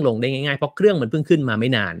าเครื่องลงได้ง่ายๆเพราะเครื่องมันเพิ่งขึ้นมาไม่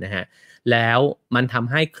นานนะฮะแล้วมันท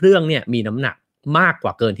ำให้เครื่องเนี่ยมีน้ำหนักมากก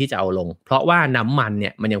ว่าเกินที่จะเอาลงเพราะว่าน้ำมันเนี่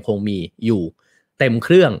ยมันยังคงมีอยู่เต็มเค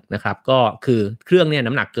รื่องนะครับก็คือเครื่องเนี่ย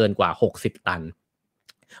น้ำหนักเกินกว่า60ตัน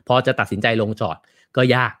พอจะตัดสินใจลงจอดก็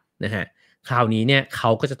ยากนะฮะคราวนี้เนี่ยเขา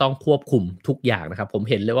ก็จะต้องควบคุมทุกอย่างนะครับผม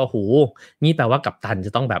เห็นเลยว่าโหนี่แปลว่ากัปตันจ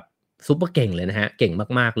ะต้องแบบซุปเปอร์เก่งเลยนะฮะเก่ง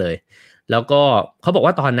มากๆเลยแล้วก็เขาบอก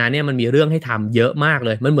ว่าตอนนั้นเนี่ยมันมีเรื่องให้ทำเยอะมากเล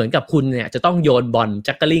ยมันเหมือนกับคุณเนี่ยจะต้องโยนบอลแ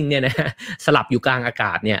จ็คเกอร์ลิงเนี่ยนะสลับอยู่กลางอาก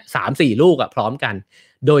าศเนี่ย3-4 ลูกพร้อมกัน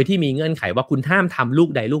โดยที่มีเงื่อนไขว่าคุณห้ามทำลูก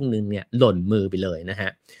ใดลูกนึงเนี่ยหล่นมือไปเลยนะฮะ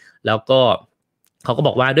แล้วก็เขาก็บ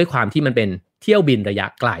อกว่าด้วยความที่มันเป็นเที่ยวบินระยะ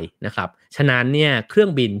ไกลนะครับฉะนั้นเนี่ยเครื่อ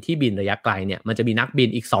งบินที่บินระยะไกลเนี่ยมันจะมีนักบิน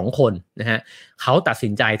อีก2คนนะฮะเขาตัดสิ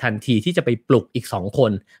นใจทันทีที่จะไปปลุกอีก2ค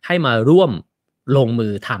นให้มาร่วมลงมื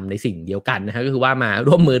อทำในสิ่งเดียวกันนะฮะก็คือว่ามา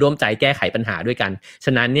ร่วมมือร่วมใจแก้ไขปัญหาด้วยกันฉ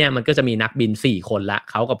ะนั้นเนี่ยมันก็จะมีนักบิน4คนละ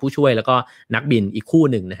เขากับผู้ช่วยแล้วก็นักบินอีกคู่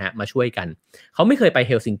หนึ่งนะฮะมาช่วยกันเขาไม่เคยไปเ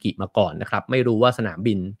ฮลซิงกิมาก่อนนะครับไม่รู้ว่าสนาม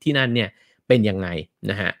บินที่นั่นเนี่ยเป็นยังไง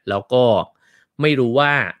นะฮะแล้วก็ไม่รู้ว่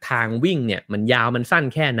าทางวิ่งเนี่ยมันยาวมันสั้น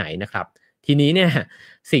แค่ไหนนะครับทีนี้เนี่ย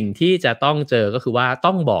สิ่งที่จะต้องเจอก็คือว่า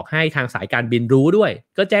ต้องบอกให้ทางสายการบินรู้ด้วย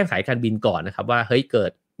ก็แจ้งสายการบินก่อนนะครับว่าเฮ้ยเกิ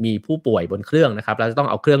ดมีผู้ป่วยบนเครื่องนะครับเราจะต้อง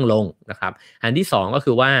เอาเครื่องลงนะครับอันที่2ก็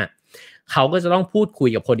คือว่าเขาก็จะต้องพูดคุย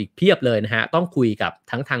กับคนอีกเพียบเลยนะฮะต้องคุยกับ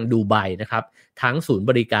ทั้งทางดูไบนะครับทั้งศูนย์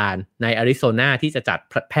บริการในอาริโซนาที่จะจัด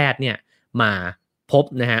แพทย์เนี่ยมาพบ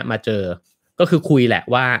นะฮะมาเจอก็คือคุยแหละ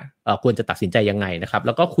ว่าควรจะตัดสินใจยังไงนะครับแ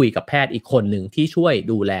ล้วก็คุยกับแพทย์อีกคนหนึ่งที่ช่วย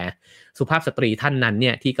ดูแลสุภาพสตรีท่านนั้นเ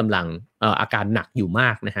นี่ยที่กำลังอาการหนักอยู่ม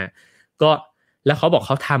ากนะฮะก็แล้วเขาบอกเ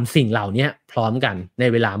ขาทำสิ่งเหล่านี้พร้อมกันใน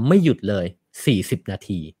เวลาไม่หยุดเลย40 นา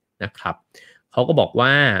ทีนะครับเขาก็บอกว่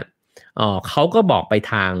าเขาก็บอกไป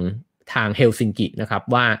ทางเฮลซิงกินะครับ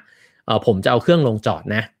ว่าผมจะเอาเครื่องลงจอด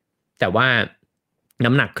นะแต่ว่า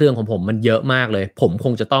น้ำหนักเครื่องของผมมันเยอะมากเลยผมค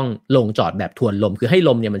งจะต้องลงจอดแบบทวนลมคือให้ล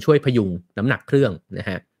มเนี่ยมันช่วยพยุงน้ำหนักเครื่องนะ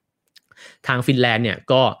ฮะทางฟินแลนด์เนี่ย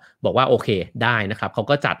ก็บอกว่าโอเคได้นะครับเขา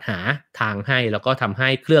ก็จัดหาทางให้แล้วก็ทำให้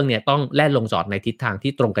เครื่องเนี่ยต้องแล่นลงจอดในทิศทาง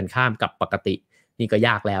ที่ตรงกันข้ามกับปกตินี่ก็ย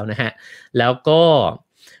ากแล้วนะฮะแล้วก็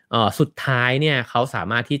สุดท้ายเนี่ยเขาสา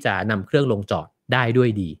มารถที่จะนำเครื่องลงจอดได้ด้วย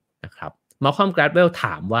ดีนะครับมาคอม แกรดเวลถ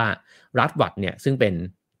ามว่ารัตวัตเนี่ยซึ่งเป็น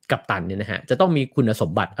กัปตันเนี่ยนะฮะจะต้องมีคุณส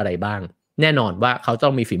มบัติอะไรบ้างแน่นอนว่าเขาต้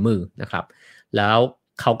องมีฝีมือนะครับแล้ว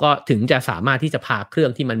เขาก็ถึงจะสามารถที่จะพาเครื่อ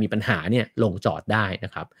งที่มันมีปัญหาเนี่ยลงจอดได้น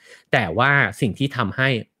ะครับแต่ว่าสิ่งที่ทำให้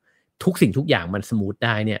ทุกสิ่งทุกอย่างมันสมูทไ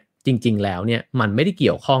ด้เนี่ยจริงๆแล้วเนี่ยมันไม่ได้เ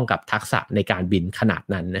กี่ยวข้องกับทักษะในการบินขนาด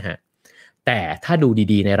นั้นนะฮะแต่ถ้าดู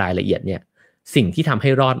ดีๆในรายละเอียดเนี่ยสิ่งที่ทำให้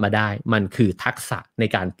รอดมาได้มันคือทักษะใน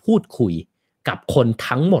การพูดคุยกับคน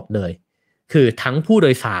ทั้งหมดเลยคือทั้งผู้โด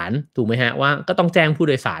ยสารถูกไหมฮะว่าก็ต้องแจ้งผู้โ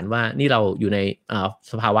ดยสารว่านี่เราอยู่ใน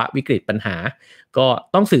สภาวะวิกฤตปัญหาก็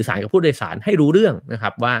ต้องสื่อสารกับผู้โดยสารให้รู้เรื่องนะครั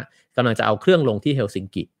บว่ากำลังจะเอาเครื่องลงที่เฮลซิง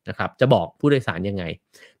กินะครับจะบอกผู้โดยสารยังไง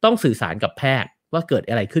ต้องสื่อสารกับแพทย์ว่าเกิด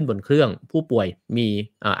อะไรขึ้นบนเครื่องผู้ป่วยมี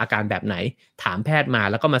อาการแบบไหนถามแพทย์มา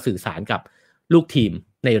แล้วก็มาสื่อสารกับลูกทีม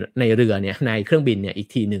ในเรือเนี่ยในเครื่องบินเนี่ยอีก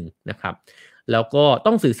ทีหนึ่งนะครับแล้วก็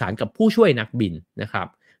ต้องสื่อสารกับผู้ช่วยนักบินนะครับ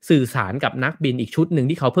สื่อสารกับนักบินอีกชุดหนึ่ง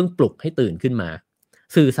ที่เขาเพิ่งปลุกให้ตื่นขึ้นมา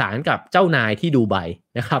สื่อสารกับเจ้านายที่ดูไบ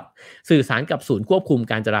นะครับสื่อสารกับศูนย์ควบคุม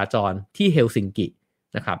การจราจรที่เฮลซิงกิ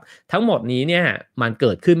นะครับทั้งหมดนี้เนี่ยมันเ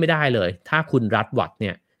กิดขึ้นไม่ได้เลยถ้าคุณรัตวัตเ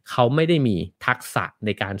นี่ย เขาไม่ได้มีทักษะใน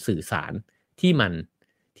การสื่อสารที่มั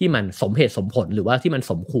นสมเหตุสมผลหรือว่าที่มัน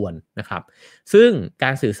สมควรนะครับซึ่งกา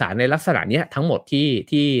รสื่อสารในลักษณะนี้ทั้งหมด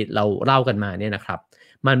ที่เราเล่ากันมาเนี่ยนะครับ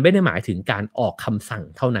มันไม่ได้หมายถึงการออกคำสั่ง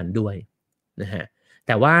เท่านั้นด้วยนะฮะแ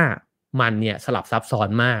ต่ว่ามันเนี่ยสลับซับซ้อน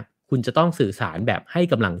มากคุณจะต้องสื่อสารแบบให้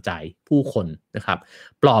กำลังใจผู้คนนะครับ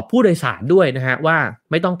ปลอบผู้โดยสารด้วยนะฮะว่า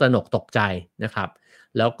ไม่ต้องตระหนกตกใจนะครับ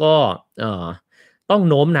แล้วก็ต้อง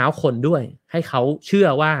โน้มน้าวคนด้วยให้เขาเชื่อ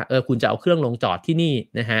ว่าคุณจะเอาเครื่องลงจอดที่นี่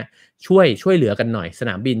นะฮะช่วยเหลือกันหน่อยสน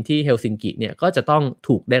ามบินที่เฮลซิงกิเนี่ยก็จะต้อง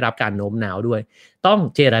ถูกได้รับการโน้มน้าวด้วยต้อง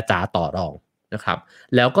เจรจาต่อรองนะครับ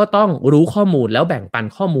แล้วก็ต้องรู้ข้อมูลแล้วแบ่งปัน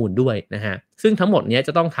ข้อมูลด้วยนะฮะซึ่งทั้งหมดนี้จ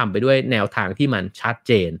ะต้องทำไปด้วยแนวทางที่มันชัดเ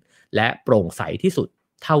จนและโปร่งใสที่สุด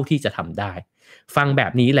เท่าที่จะทำได้ฟังแบ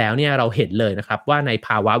บนี้แล้วเนี่ยเราเห็นเลยนะครับว่าในภ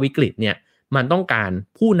าวะวิกฤตเนี่ยมันต้องการ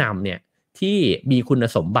ผู้นำเนี่ยที่มีคุณ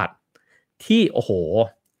สมบัติที่โอ้โห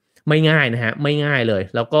ไม่ง่ายนะฮะไม่ง่ายเลย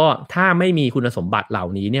แล้วก็ถ้าไม่มีคุณสมบัติเหล่า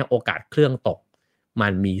นี้เนี่ยโอกาสเครื่องตกมั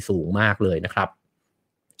นมีสูงมากเลยนะครับ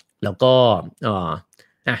แล้วก็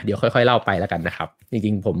เดี๋ยวค่อยๆเล่าไปแล้วกันนะครับจ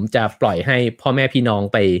ริงๆผมจะปล่อยให้พ่อแม่พี่น้อง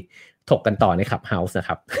ไปถกกันต่อในคลับเฮาส์นะค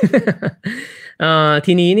รับ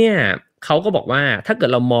ทีนี้เนี่ยเขาก็บอกว่าถ้าเกิด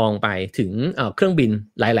เรามองไปถึงเครื่องบิน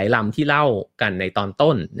หลายๆลำที่เล่ากันในตอน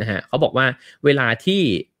ต้นนะฮะเขาบอกว่าเวลาที่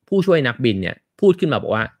ผู้ช่วยนักบินเนี่ยพูดขึ้นมาบอ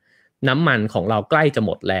กว่าน้ำมันของเราใกล้จะห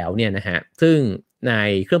มดแล้วเนี่ยนะฮะซึ่งใน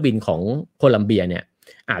เครื่องบินของโคลัมเบียเนี่ย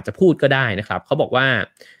อาจจะพูดก็ได้นะครับเขาบอกว่า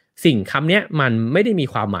สิ่งคำนี้มันไม่ได้มี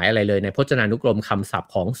ความหมายอะไรเลยในพจนานุกรมคำศัพ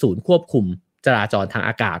ท์ของศูนย์ควบคุมจราจรทาง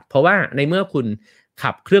อากาศเพราะว่าในเมื่อคุณ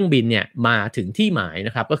ขับเครื่องบินเนี่ยมาถึงที่หมายน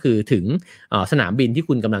ะครับก็คือถึงสนามบินที่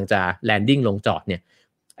คุณกำลังจะแลนดิ้งลงจอดเนี่ย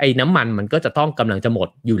ไอ้น้ำมันก็จะต้องกำลังจะหมด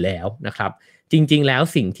อยู่แล้วนะครับจริงๆแล้ว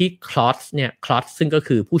สิ่งที่คลอสซึ่งก็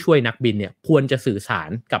คือผู้ช่วยนักบินเนี่ยควรจะสื่อสาร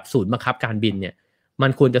กับศูนย์บังคับการบินเนี่ยมั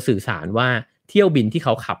นควรจะสื่อสารว่าเที่ยวบินที่เข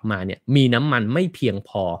าขับมาเนี่ยมีน้ำมันไม่เพียงพ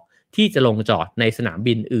อที่จะลงจอดในสนาม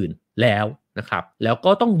บินอื่นแล้วนะครับแล้ว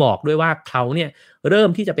ก็ต้องบอกด้วยว่าเขาเนี่ยเริ่ม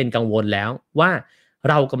ที่จะเป็นกังวลแล้วว่า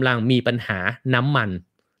เรากำลังมีปัญหาน้ำมัน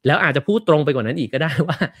แล้วอาจจะพูดตรงไปกว่านั้นอีกก็ได้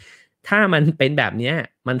ว่าถ้ามันเป็นแบบนี้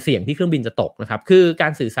มันเสี่ยงที่เครื่องบินจะตกนะครับคือกา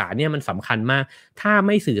รสื่อสารเนี่ยมันสำคัญมากถ้าไ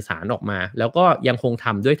ม่สื่อสารออกมาแล้วก็ยังคงท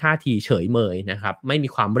ำด้วยท่าทีเฉยเมยนะครับไม่มี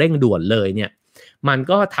ความเร่งด่วนเลยเนี่ยมัน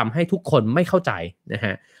ก็ทำให้ทุกคนไม่เข้าใจนะฮ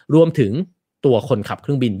ะรวมถึงตัวคนขับเค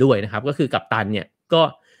รื่องบินด้วยนะครับก็คือกัปตันเนี่ยก็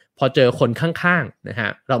พอเจอคนข้างๆนะฮะ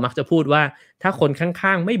เรามักจะพูดว่าถ้าคนข้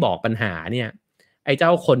างๆไม่บอกปัญหาเนี่ยไอ้เจ้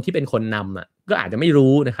าคนที่เป็นคนนำก็อาจจะไม่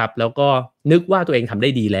รู้นะครับแล้วก็นึกว่าตัวเองทำได้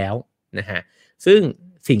ดีแล้วนะฮะซึ่ง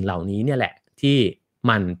สิ่งเหล่านี้เนี่ยแหละที่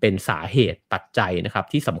มันเป็นสาเหตุปัจจัยนะครับ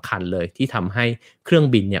ที่สำคัญเลยที่ทำให้เครื่อง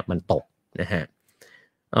บินเนี่ยมันตกนะฮะ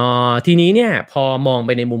ทีนี้เนี่ยพอมองไป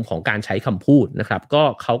ในมุมของการใช้คำพูดนะครับก็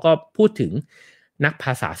เขาก็พูดถึงนักภ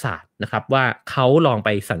าษาศาสตร์นะครับว่าเขาลองไป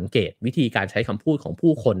สังเกตวิธีการใช้คำพูดของ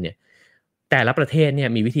ผู้คนเนี่ยแต่ละประเทศเนี่ย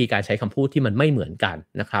มีวิธีการใช้คำพูดที่มันไม่เหมือนกัน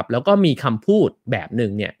นะครับแล้วก็มีคำพูดแบบหนึ่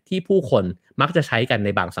งเนี่ยที่ผู้คนมักจะใช้กันใน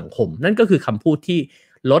บางสังคมนั่นก็คือคำพูดที่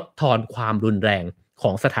ลดทอนความรุนแรงข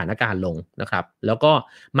องสถานการณ์ลงนะครับแล้วก็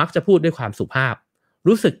มักจะพูดด้วยความสุภาพ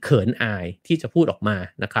รู้สึกเขินอายที่จะพูดออกมา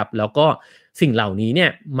นะครับแล้วก็สิ่งเหล่านี้เนี่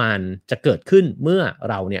ยมันจะเกิดขึ้นเมื่อ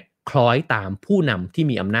เราเนี่ยคล้อยตามผู้นำที่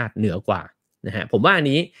มีอำนาจเหนือกว่านะฮะผมว่าอัน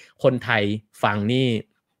นี้คนไทยฟังนี่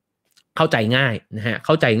เข้าใจง่ายนะฮะเ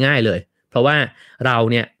ข้าใจง่ายเลยเพราะว่าเรา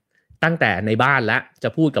เนี่ยตั้งแต่ในบ้านแล้วจะ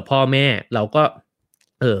พูดกับพ่อแม่เราก็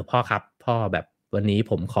พ่อครับพ่อแบบวันนี้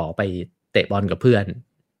ผมขอไปเตะบอลกับเพื่อน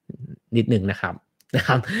นิดนึงนะครับ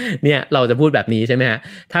เนี่ยเราจะพูดแบบนี้ใช่ไหมฮะ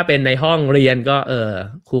ถ้าเป็นในห้องเรียนก็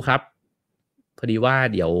ครูครับพอดีว่า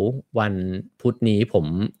เดี๋ยววันพุธนี้ผม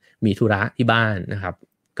มีธุระที่บ้านนะครับ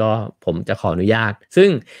ก็ผมจะขออนุญาตซึ่ง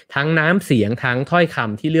ทั้งน้ำเสียงทั้งถ้อยค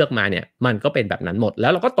ำที่เลือกมาเนี่ยมันก็เป็นแบบนั้นหมดแล้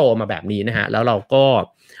วเราก็โตมาแบบนี้นะฮะแล้วเราก็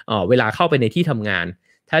เวลาเข้าไปในที่ทำงาน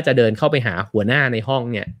ถ้าจะเดินเข้าไปหาหัวหน้าในห้อง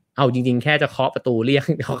เนี่ยเอาจริงๆแค่จะเคาะประตูเรียก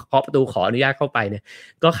เคาะประตูขออนุญาตเข้าไปเนี่ย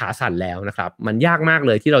ก็ขาสั่นแล้วนะครับมันยากมากเ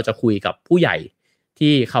ลยที่เราจะคุยกับผู้ใหญ่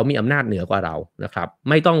ที่เขามีอำนาจเหนือกว่าเรานะครับ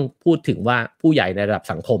ไม่ต้องพูดถึงว่าผู้ใหญ่ในระดับ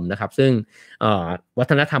สังคมนะครับซึ่งวั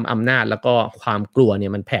ฒนธรรมอำนาจแล้วก็ความกลัวเนี่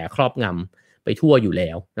ยมันแผ่ครอบงำไปทั่วอยู่แล้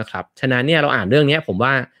วนะครับฉะนั้นเนี่ยเราอ่านเรื่องนี้ผม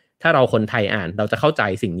ว่าถ้าเราคนไทยอ่านเราจะเข้าใจ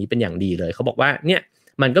สิ่งนี้เป็นอย่างดีเลยเขาบอกว่าเนี่ย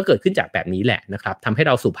มันก็เกิดขึ้นจากแบบนี้แหละนะครับทำให้เ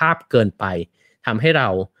ราสุภาพเกินไปทำให้เรา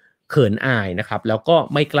เขินอายนะครับแล้วก็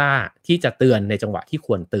ไม่กล้าที่จะเตือนในจังหวะที่ค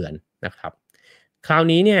วรเตือนนะครับคราว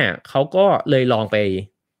นี้เนี่ยเขาก็เลยลองไป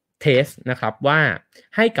เทสนะครับว่า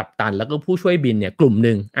ให้กัปตันแล้วก็ผู้ช่วยบินเนี่ยกลุ่มห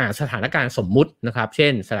นึ่งสถานการณ์สมมุตินะครับเช่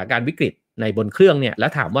นสถานการณ์วิกฤตในบนเครื่องเนี่ยแล้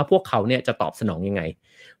วถามว่าพวกเขาเนี่ยจะตอบสนองยังไง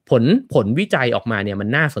ผลวิจัยออกมาเนี่ยมัน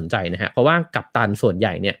น่าสนใจนะฮะเพราะว่ากัปตันส่วนให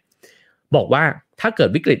ญ่เนี่ยบอกว่า ถ้าเกิด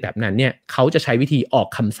วิกฤตแบบนั้นเนี่ยเขาจะใช้วิธีออก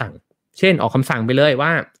คำสั่งเช่นออกคำสั่งไปเลยว่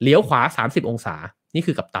าเลี้ยวขวา30องศานี่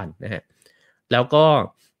คือกัปตันนะฮะแล้วก็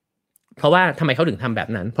เพราะว่าทำไมเขาถึงทำแบบ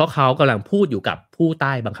นั้นเพราะเขากำลังพูดอยู่กับผู้ใ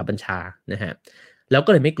ต้บังคับบัญชานะฮะแล้ว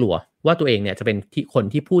ก็เลยไม่กลัวว่าตัวเองเนี่ยจะเป็นคน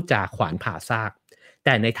ที่พูดจาขวานผ่าซากแ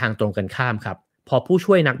ต่ในทางตรงกันข้ามครับพอผู้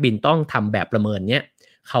ช่วยนักบินต้องทำแบบประเมินเนี่ย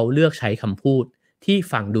เขาเลือกใช้คำพูดที่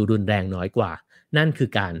ฟังดูรุนแรงน้อยกว่านั่นคือ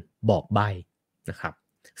การบอกใบ้นะครับ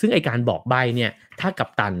ซึ่งไอการบอกใบ้เนี่ยถ้ากัป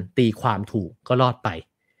ตันตีความถูกก็รอดไป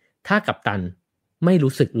ถ้ากัปตันไม่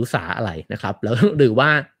รู้สึกรู้สาอะไรนะครับแล้วหรือว่า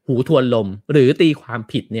หูทวนลมหรือตีความ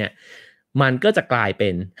ผิดเนี่ยมันก็จะกลายเป็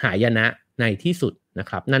นหายนะในที่สุดนะ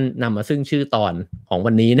ครับนั่นนำมาซึ่งชื่อตอนของ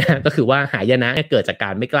วันนี้นะก็คือว่าหายนะเกิดจากกา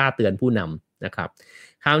รไม่กล้าเตือนผู้นำนะครับ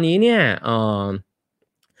คราวนี้เนี่ย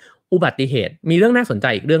อุบัติเหตุมีเรื่องน่าสนใจ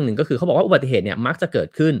อีกเรื่องหนึ่งก็คือเขาบอกว่าอุบัติเหตุเนี่ยมักจะเกิด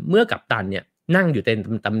ขึ้นเมื่อกัปตันเนี่ยนั่งอยู่ใน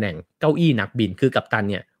ตำแหน่งเก้าอี้นักบินคือกัปตัน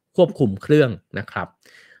เนี่ยควบคุมเครื่องนะครับ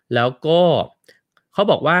แล้วก็เขา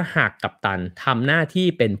บอกว่าหากกัปตันทำหน้าที่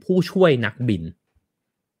เป็นผู้ช่วยนักบิน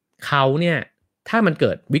เขาเนี่ยถ้ามันเ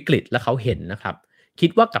กิดวิกฤตแล้วเขาเห็นนะครับคิด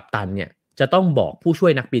ว่ากัปตันเนี่ยจะต้องบอกผู้ช่ว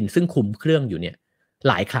ยนักบินซึ่งคุมเครื่องอยู่เนี่ย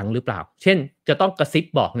หลายครั้งหรือเปล่าเช่นจะต้องกระซิบ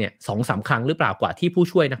บอกเนี่ย 2-3 ครั้งหรือเปล่ากว่าที่ผู้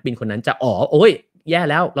ช่วยนักบินคนนั้นจะโอ้ยแย่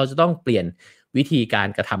แล้วเราจะต้องเปลี่ยนวิธีการ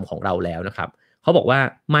กระทำของเราแล้วนะครับเขาบอกว่า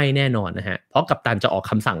ไม่แน่นอนนะฮะเพราะกัปตันจะออก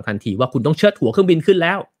คำสั่งทันทีว่าคุณต้องเชิดหัวเครื่องบินขึ้นแ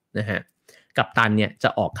ล้วนะฮะกัปตันเนี่ยจะ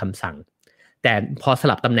ออกคำสั่งแต่พอส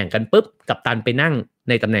ลับตำแหน่งกันปุ๊บกัปตันไปนั่ง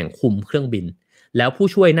ในตำแหน่งคุมเครื่องบินแล้วผู้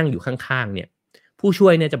ช่วยนั่งอยู่ข้างๆเนี่ยผู้ช่ว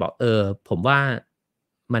ยเนี่ยจะบอกผมว่า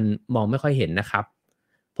มันมองไม่ค่อยเห็นนะครับ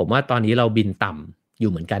ผมว่าตอนนี้เราบินต่ำอ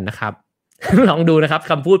ยู่เหมือนกันนะครับ ลองดูนะครับ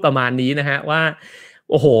คำพูดประมาณนี้นะฮะว่า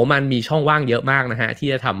โอ้โหมันมีช่องว่างเยอะมากนะฮะที่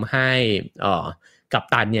จะทำให้กัป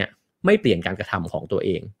ตันเนี่ยไม่เปลี่ยนการกระทำของตัวเอ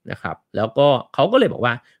งนะครับแล้วก็เขาก็เลยบอก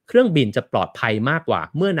ว่าเครื่องบินจะปลอดภัยมากกว่า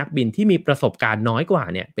เมื่อนักบินที่มีประสบการณ์น้อยกว่า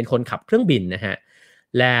เนี่ยเป็นคนขับเครื่องบินนะฮะ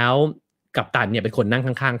แล้วกัปตันเนี่ยเป็นคนนั่ง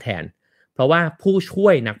ข้างๆแทนเพราะว่าผู้ช่ว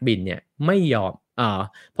ยนักบินเนี่ยไม่ยอม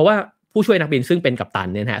เพราะว่าผู้ช่วยนักบินซึ่งเป็นกัปตัน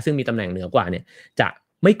เนี่ยนะฮะซึ่งมีตำแหน่งเหนือกว่าเนี่ยจะ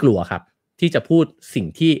ไม่กลัวครับที่จะพูดสิ่ง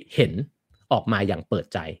ที่เห็นออกมาอย่างเปิด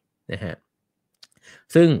ใจนะฮะ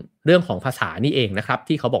ซึ่งเรื่องของภาษานี่เองนะครับ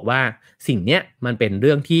ที่เขาบอกว่าสิ่งเนี้ยมันเป็นเ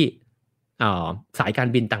รื่องที่สายการ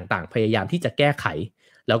บินต่างๆพยายามที่จะแก้ไข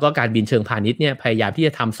แล้วก็การบินเชิงพาณิชย์เนี่ยพยายามที่จ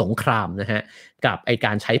ะทำสงครามนะฮะกับไอก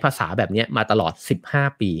ารใช้ภาษาแบบนี้มาตลอด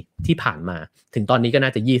15ปีที่ผ่านมาถึงตอนนี้ก็น่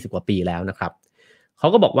าจะ20กว่าปีแล้วนะครับเขา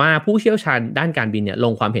ก็บอกว่าผู้เชี่ยวชาญด้านการบินเนี่ยล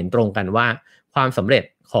งความเห็นตรงกันว่าความสำเร็จ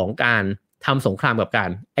ของการทำสงครามกับการ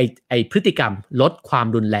ไอพฤติกรรมลดความ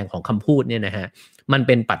รุนแรงของคำพูดเนี่ยนะฮะมันเ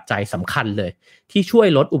ป็นปัจจัยสำคัญเลยที่ช่วย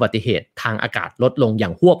ลดอุบัติเหตุทางอากาศลดลงอย่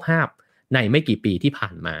างฮวบภาพในไม่กี่ปีที่ผ่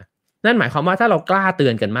านมานั่นหมายความว่าถ้าเรากล้าเตื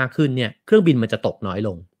อนกันมากขึ้นเนี่ยเครื่องบินมันจะตกน้อยล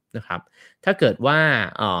งนะครับถ้าเกิดว่า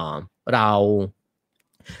เร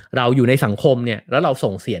าอยู่ในสังคมเนี่ยแล้วเรา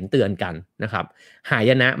ส่งเสียงเตือนกันนะครับหาย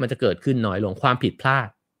นะมันจะเกิดขึ้นน้อยลงความผิดพลาด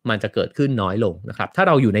มันจะเกิดขึ้นน้อยลงนะครับถ้าเ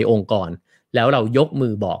ราอยู่ในองค์กรแล้วเรายกมื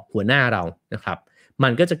อบอกหัวหน้าเรานะครับมั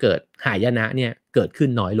นก็จะเกิดหายนะเนี่ยเกิดขึ้น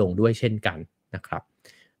น้อยลงด้วยเช่นกันนะครับ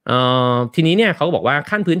ทีนี้เนี่ยเขาก็บอกว่า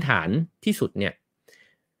ขั้นพื้นฐานที่สุดเนี่ย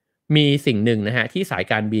มีสิ่งหนึ่งนะฮะที่สาย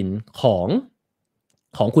การบินข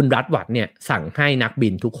องคุณรัฐวัฒน์เนี่ยสั่งให้นักบิ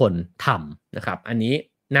นทุกคนทำนะครับอันนี้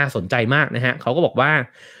น่าสนใจมากนะฮะเขาก็บอกว่า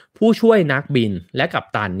ผู้ช่วยนักบินและกัป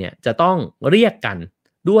ตันเนี่ยจะต้องเรียกกัน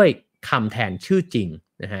ด้วยคำแทนชื่อจริง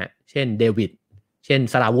นะฮะเช่นเดวิดเช่น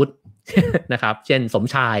สราวุธ นะครับเช่นสม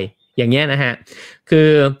ชายอย่างเงี้ยนะฮะคือ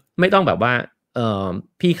ไม่ต้องแบบว่า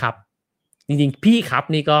พี่ครับจริงๆพี่ครับ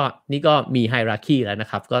นี่ก็มีไฮราคีแล้วนะ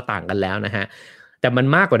ครับก็ต่างกันแล้วนะฮะแต่มัน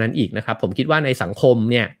มากกว่านั้นอีกนะครับผมคิดว่าในสังคม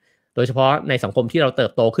เนี่ยโดยเฉพาะในสังคมที่เราเติ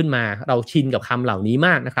บโตขึ้นมาเราชินกับคำเหล่านี้ม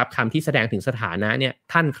ากนะครับคำที่แสดงถึงสถานะเนี่ย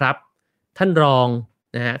ท่านครับท่านรอง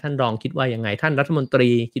นะฮะท่านรองคิดว่ายังไงท่านรัฐมนตรี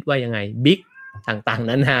คิดว่ายังไงบิ๊กต่างๆ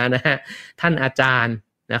นานานะฮะท่านอาจารย์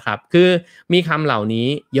นะครับคือมีคำเหล่านี้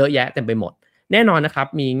เยอะแยะเต็มไปหมดแน่นอนนะครับ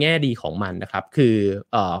มีแง่ดีของมันนะครับคือ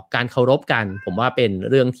การเคารพกันผมว่าเป็น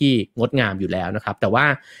เรื่องที่งดงามอยู่แล้วนะครับแต่ว่า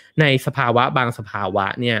ในสภาวะบางสภาวะ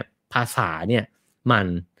เนี่ยภาษาเนี่ยมัน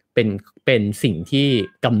เป็นสิ่งที่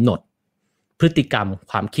กำหนดพฤติกรรม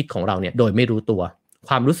ความคิดของเราเนี่ยโดยไม่รู้ตัวค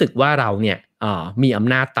วามรู้สึกว่าเราเนี่ยมีอ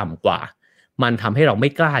ำนาจต่ำกว่ามันทำให้เราไม่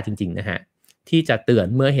กล้าจริงๆนะฮะที่จะเตือน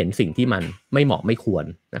เมื่อเห็นสิ่งที่มันไม่เหมาะไม่ควร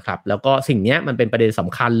นะครับแล้วก็สิ่งนี้มันเป็นประเด็นส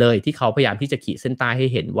ำคัญเลยที่เขาพยายามที่จะขีดเส้นใต้ให้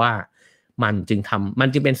เห็นว่ามัน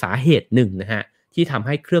จึงเป็นสาเหตุหนึ่งนะฮะที่ทำใ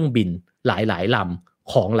ห้เครื่องบินหลายๆล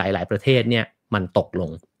ำของหลายๆประเทศเนี่ยมันตกล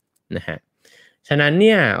งนะฮะฉะนั้นเ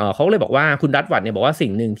นี่ยเขาเลยบอกว่าคุณรัฐวัฒน์เนี่ยบอกว่าสิ่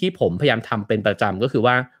งหนึ่งที่ผมพยายามทำเป็นประจำก็คือ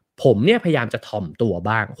ว่าผมเนี่ยพยายามจะถ่อมตัว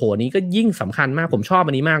บ้างโหนี้ก็ยิ่งสำคัญมากผมชอบ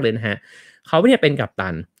อันนี้มากเลยนะฮะเขาเนี่ยเป็นกัปตั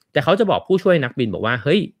น แต่เขาจะบอกผู้ช่วยนักบินบอกว่าเ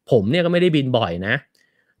ฮ้ยผมเนี่ยก็ไม่ได้บินบ่อยนะ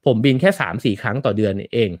ผมบินแค่ 3-4 ครั้งต่อเดือน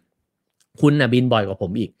เองคุณน่ะบินบ่อยกว่าผ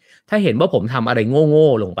มอีกถ้าเห็นว่าผมทำอะไรโง่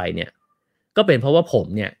ๆลงไปเนี่ยก็เป็นเพราะว่าผม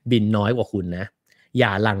เนี่ยบินน้อยกว่าคุณนะอย่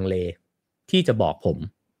าลังเลที่จะบอกผม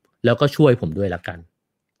แล้วก็ช่วยผมด้วยละกัน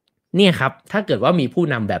เนี่ยครับถ้าเกิดว่ามีผู้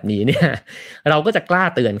นำแบบนี้เนี่ยเราก็จะกล้า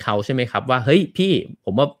เตือนเขาใช่ไหมครับว่าเฮ้ยพี่ผ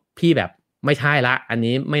มว่าพี่แบบไม่ใช่ละอัน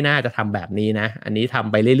นี้ไม่น่าจะทำแบบนี้นะอันนี้ท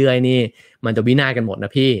ำไปเรื่อยๆนี่มันจะวินาศกันหมดน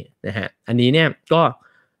ะพี่นะฮะอันนี้เนี่ยก็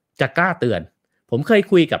จะกล้าเตือนผมเคย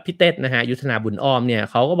คุยกับพี่เต้นะฮะยุทธนาบุญอ้อมเนี่ย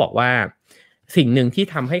เขาก็บอกว่าสิ่งหนึ่งที่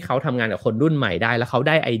ทำให้เขาทำงานกับคนรุ่นใหม่ได้แล้วเขาไ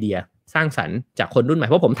ด้ไอเดียสร้างสรรค์จากคนรุ่นใหม่เ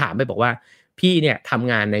พราะผมถามไปบอกว่าพี่เนี่ยท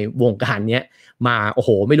ำงานในวงการเนี้ยมาโอ้โห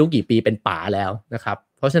ไม่รู้กี่ปีเป็นป๋าแล้วนะครับ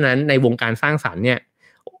เพราะฉะนั้นในวงการสร้างสรรค์เนี่ย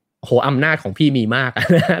โหอำนาจของพี่มีมาก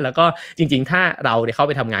แล้วก็จริงๆถ้าเราได้เข้าไ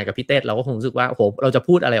ปทำงานกับพี่เต้เราก็คงรู้สึกว่าโหเราจะ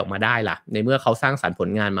พูดอะไรออกมาได้ล่ะในเมื่อเขาสร้างสรรค์ผล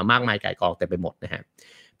งานมามากมายก่ายกองเต็มไปหมดนะฮะ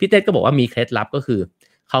พี่เต้ก็บอกว่ามีเคล็ดลับก็คือ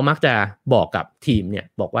เขามักจะบอกกับทีมเนี่ย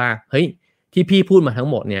บอกว่าเฮ้ยที่พี่พูดมาทั้ง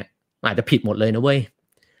หมดเนี่ยอาจจะผิดหมดเลยนะเว้ย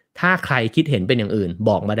ถ้าใครคิดเห็นเป็นอย่างอื่น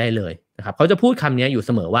บอกมาได้เลยนะครับเขาจะพูดคำนี้อยู่เ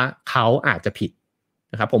สมอว่าเขาอาจจะผิด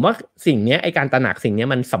นะครับผมว่าสิ่งนี้ไอการตระหนักสิ่งนี้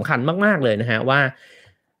มันสำคัญมากๆเลยนะฮะว่า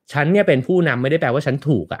ฉันเนี่ยเป็นผู้นำไม่ได้แปลว่าฉัน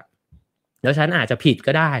ถูกอ่ะแล้วฉันอาจจะผิด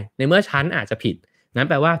ก็ได้ในเมื่อฉันอาจจะผิดงั้น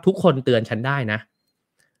แปลว่าทุกคนเตือนฉันได้นะ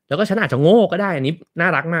แล้วก็ฉันอาจจะโง่ก็ได้อันนี้น่า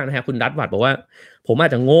รักมากนะฮะคุณรัฐวัฒน์บอกว่าผมอา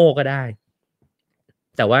จจะโง่ก็ได้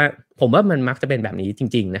แต่ว่าผมว่ามันมักจะเป็นแบบนี้จ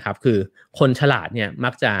ริงๆนะครับคือคนฉลาดเนี่ยมั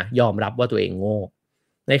กจะยอมรับว่าตัวเองโง่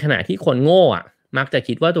ในขณะที่คนโง่อ่ะมักจะ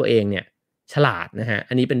คิดว่าตัวเองเนี่ยฉลาดนะฮะ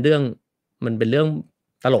อันนี้เป็นเรื่องมันเป็นเรื่อง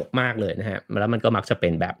ตลกมากเลยนะฮะแล้วมันก็มักจะเป็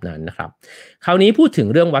นแบบนั้นนะครับคราวนี้พูดถึง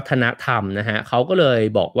เรื่องวัฒนธรรมนะฮะเขาก็เลย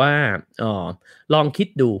บอกว่าลองคิด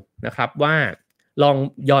ดูนะครับว่าลอง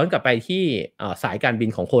ย้อนกลับไปที่สายการบิน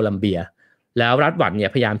ของโคลัมเบียแล้วรัฐวัฒน์เนี่ย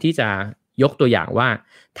พยายามที่จะยกตัวอย่างว่า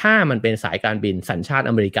ถ้ามันเป็นสายการบินสัญชาติ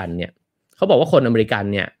อเมริกันเนี่ยเขาบอกว่าคนอเมริกัน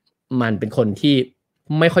เนี่ยมันเป็นคนที่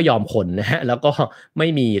ไม่ค่อยยอมคนนะฮะแล้วก็ไม่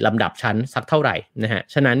มีลำดับชั้นสักเท่าไหร่นะฮะ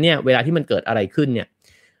ฉะนั้นเนี่ยเวลาที่มันเกิดอะไรขึ้นเนี่ย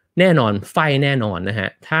แน่นอนไฟแน่นอนนะฮะ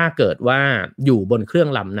ถ้าเกิดว่าอยู่บนเครื่อง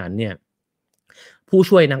ลำนั้นเนี่ยผู้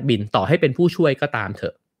ช่วยนักบินต่อให้เป็นผู้ช่วยก็ตามเถ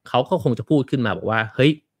อะเขาก็คงจะพูดขึ้นมาบอกว่าเฮ้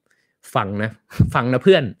ยฟังนะฟังนะเ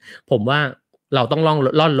พื่อนผมว่าเราต้อง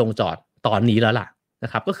ล่อนลงจอดตอนนี้แล้วล่ะนะ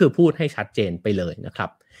ครับก็คือพูดให้ชัดเจนไปเลยนะครับ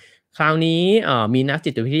คราวนี้มีนัก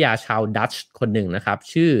จิตวิทยาชาวดัตช์คนหนึ่งนะครับ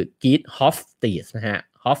ชื่อกีทฮอฟสตีดนะฮะ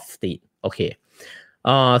ฮอฟสตีดโอเค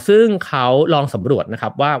ซึ่งเขาลองสำรวจนะครั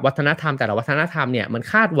บว่าวัฒนธรรมแต่ละวัฒนธรรมเนี่ยมัน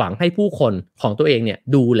คาดหวังให้ผู้คนของตัวเองเนี่ย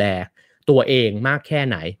ดูแลตัวเองมากแค่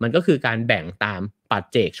ไหนมันก็คือการแบ่งตามปัจ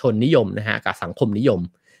เจกชนนิยมนะฮะกับสังคมนิยม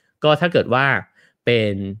ก็ถ้าเกิดว่าเป็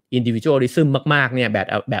น individualism มากๆเนี่ย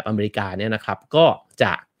แบบอเมริกาเนี่ยนะครับก็จ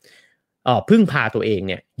ะพึ่งพาตัวเอง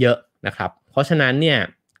เนี่ยเยอะนะครับเพราะฉะนั้นเนี่ย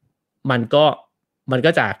มัน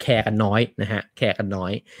ก็จะแคร์กันน้อยนะฮะแคร์กันน้อ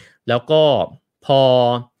ยแล้วก็พอ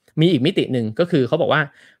มีอีกมิติหนึ่งก็คือเขาบอกว่า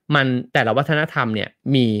มันแต่ละวัฒนธรรมเนี่ย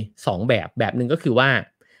มี2แบบหนึ่งก็คือว่า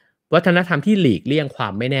วัฒนธรรมที่หลีกเลี่ยงควา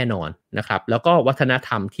มไม่แน่นอนนะครับแล้วก็วัฒนธ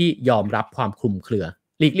รรมที่ยอมรับความคลุมเครือ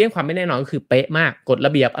หลีกเลี่ยงความไม่แน่นอนก็คือเป๊ะมากกฎร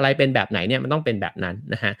ะเบียบอะไรเป็นแบบไหนเนี่ยมันต้องเป็นแบบนั้น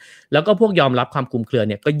นะฮะแล้วก็พวกยอมรับความคลุมเครือ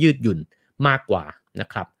เนี่ยก็ยืดหยุ่นมากกว่านะ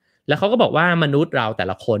ครับแล้วเขาก็บอกว่ามนุษย์เราแต่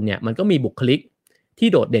ละคนเนี่ยมันก็มีบุคลิกที่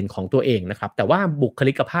โดดเด่นของตัวเองนะครับแต่ว่าบุค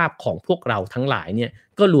ลิกภาพของพวกเราทั้งหลายเนี่ย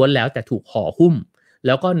ก็ล้วนแล้วแต่ถูกห่อหุ้มแ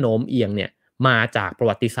ล้วก็โน้มเอียงเนี่ยมาจากประ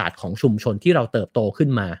วัติศาสตร์ของชุมชนที่เราเติบโตขึ้น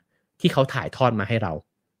มาที่เขาถ่ายทอดมาให้เรา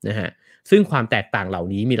นะฮะซึ่งความแตกต่างเหล่า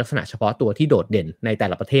นี้มีลักษณะเฉพาะตัวที่โดดเด่นในแต่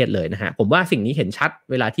ละประเทศเลยนะฮะผมว่าสิ่งนี้เห็นชัด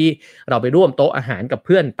เวลาที่เราไปร่วมโต๊ะอาหารกับเ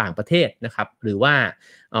พื่อนต่างประเทศนะครับหรือว่า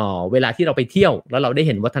เวลาที่เราไปเที่ยวแล้วเราได้เ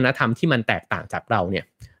ห็นวัฒนธรรมที่มันแตกต่างจากเราเนี่ย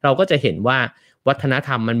เราก็จะเห็นว่าวัฒนธ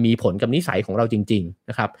รรมมันมีผลกับนิสัยของเราจริงๆ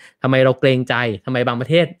นะครับทำไมเราเกรงใจทำไมบางปร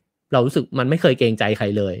ะเทศเรารู้สึกมันไม่เคยเกรงใจใคร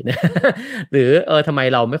เลยนะ หรือทำไม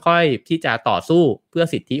เราไม่ค่อยที่จะต่อสู้เพื่อ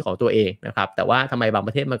สิทธิของตัวเองนะครับแต่ว่าทำไมบางป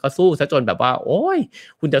ระเทศมันก็สู้ซะจนแบบว่าโอ้ย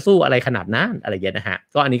คุณจะสู้อะไรขนาดนั้นอะไรอย่างเงี้ยนะฮะ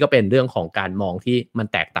ก็อันนี้ก็เป็นเรื่องของการมองที่มัน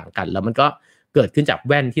แตกต่างกันแล้วมันก็เกิดขึ้นจาก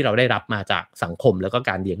แว่นที่เราได้รับมาจากสังคมแล้วก็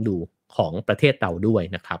การเลี้ยงดูของประเทศเราด้วย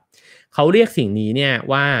นะครับเขาเรียกสิ่งนี้เนี่ย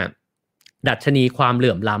ว่าดัชนีความเห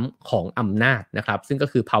ลื่อมล้ำของอำนาจนะครับซึ่งก็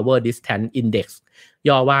คือ power distance index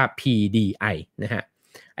ย่อว่า PDI นะฮะ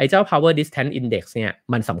ไอ้เจ้า power distance index เนี่ย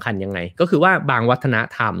มันสำคัญยังไงก็คือว่าบางวัฒน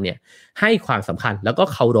ธรรมเนี่ยให้ความสำคัญแล้วก็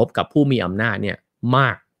เคารพกับผู้มีอำนาจเนี่ยม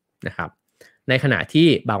ากนะครับในขณะที่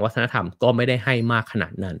บางวัฒนธรรมก็ไม่ได้ให้มากขนา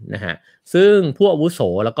ดนั้นนะฮะซึ่งผู้อาวุโส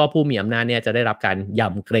แล้วก็ผู้มีอำนาจเนี่ยจะได้รับการย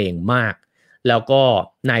ำเกรงมากแล้วก็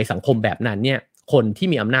ในสังคมแบบนั้นเนี่ยคนที่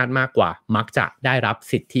มีอำนาจมากกว่ามักจะได้รับ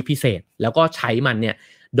สิทธิพิเศษแล้วก็ใช้มันเนี่ย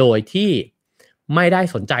โดยที่ ไม่ได้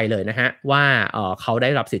สนใจเลยนะฮะว่าเขาได้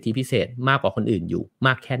รับสิทธิพิเศษมากกว่าคนอื่นอยู่ม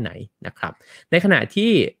ากแค่ไหนนะครับในขณะ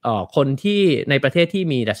ที่คนที่ในประเทศที่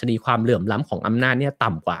มีดัชนีความเหลื่อมล้ำของอำนาจเนี่ยต่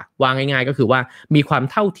ำกว่าว่าง่ายๆก็คือว่ามีความ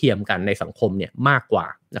เท่าเทียมกันในสังคมเนี่ยมากกว่า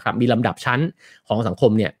นะครับมีลำดับชั้นของสังค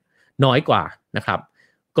มเนี่ยน้อยกว่านะครับ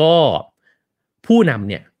ก็ผู้นำ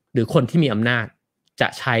เนี่ยหรือคนที่มีอำนาจจะ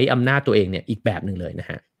ใช้อำนาจตัวเองเนี่ยอีกแบบหนึ่งเลยนะ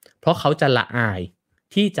ฮะเพราะเขาจะละอาย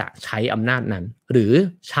ที่จะใช้อำนาจนั้นหรือ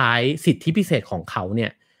ใช้สิทธิพิเศษของเขาเนี่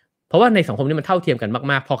ยเพราะว่าในสังคมนี้มันเท่าเทียมกัน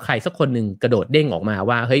มากๆพอใครสักคนหนึ่งกระโดดเด้งออกมา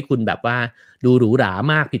ว่าเฮ้ยคุณแบบว่าดูหรูหรา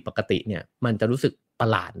มากผิดปกติเนี่ยมันจะรู้สึกประ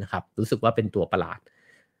หลาดนะครับรู้สึกว่าเป็นตัวประหลาด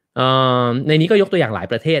ในนี้ก็ยกตัวอย่างหลาย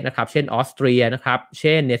ประเทศนะครับเช่นออสเตรียนะครับเ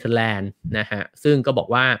ช่นเนเธอร์แลนด์นะฮะซึ่งก็บอก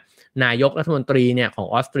ว่านายกรัฐมนตรีเนี่ยของ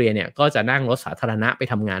ออสเตรียเนี่ยก็จะนั่งรถสาธารณะไป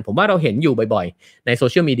ทำงานผมว่าเราเห็นอยู่บ่อยๆในโซ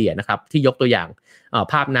เชียลมีเดียนะครับที่ยกตัวอย่าง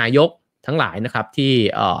ภาพนายกทั้งหลายนะครับที่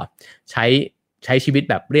ใช้ชีวิต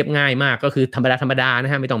แบบเรียบง่ายมากก็คือธรรมดาน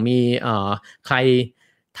ะฮะไม่ต้องมีใคร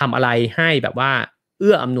ทำอะไรให้แบบว่าเ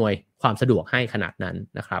อื้ออำนวยความสะดวกให้ขนาดนั้น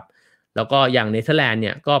นะครับแล้วก็อย่างเนเธอร์แลนด์เ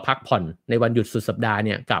นี่ยก็พักผ่อนในวันหยุดสุดสัปดาห์เ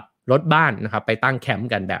นี่ยกับรถบ้านนะครับไปตั้งแคมป์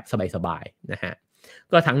กันแบบสบายๆนะฮะ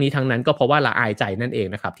ก็ทั้งนี้ทั้งนั้นก็เพราะว่าละอายใจนั่นเอง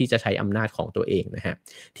นะครับที่จะใช้อำนาจของตัวเองนะฮะ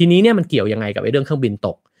ทีนี้เนี่ยมันเกี่ยวยังไงกับเรื่องเครื่องบินต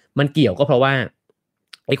กมันเกี่ยวก็เพราะว่า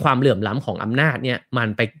ไอ้ความเหลื่อมล้ำของอำนาจเนี่ยมัน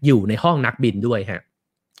ไปอยู่ในห้องนักบินด้วยฮะ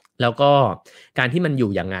แล้วก็การที่มันอยู่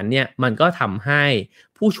อย่างนั้นเนี่ยมันก็ทำให้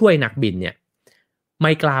ผู้ช่วยนักบินเนี่ยไ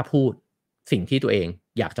ม่กล้าพูดสิ่งที่ตัวเอง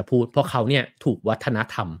อยากจะพูดเพราะเขาเนี่ยถูกวัฒน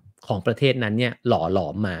ธรรมของประเทศนั้นเนี่ยหล่อหลอ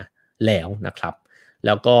มมาแล้วนะครับแ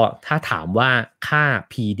ล้วก็ถ้าถามว่าค่า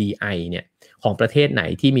PDI เนี่ยของประเทศไหน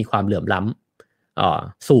ที่มีความเหลื่อมล้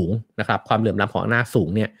ำสูงนะครับความเหลื่อมล้ำของอำนาจสูง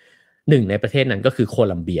เนี่ยหนึ่งในประเทศนั้นก็คือโค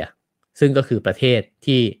ลัมเบียซึ่งก็คือประเทศ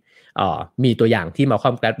ที่มีตัวอย่างที่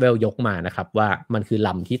Malcolm Gladwellยกมานะครับว่ามันคือล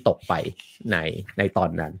ำที่ตกไปในตอน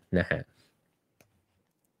นั้นนะฮะ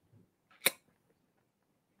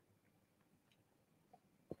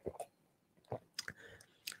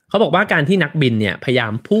เขาบอกว่าการที่นักบินเนี่ยพยายา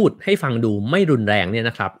มพูดให้ฟังดูไม่รุนแรงเนี่ย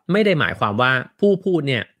นะครับไม่ได้หมายความว่าผู้พูด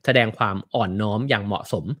เนี่ยแสดงความอ่อนน้อมอย่างเหมาะ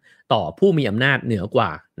สมต่อผู้มีอำนาจเหนือกว่า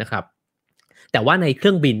นะครับแต่ว่าในเค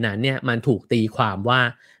รื่องบินนั้นเนี่ยมันถูกตีความว่า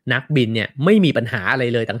นักบินเนี่ยไม่มีปัญหาอะไร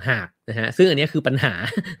เลยต่างหากนะฮะซึ่งอันนี้คือปัญหา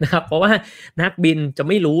นะครับเพราะว่านักบินจะ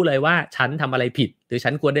ไม่รู้เลยว่าฉันทำอะไรผิดหรือฉั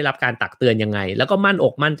นควรได้รับการตักเตือนยังไงแล้วก็มั่นอ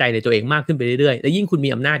กมั่นใจในตัวเองมากขึ้นไปเรื่อยๆและยิ่งคุณมี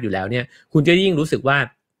อำนาจอยู่แล้วเนี่ยคุณจะยิ่งรู้สึกว่า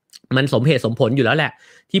มันสมเหตุสมผลอยู่แล้วแหละ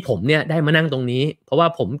ที่ผมเนี่ยได้มานั่งตรงนี้เพราะว่า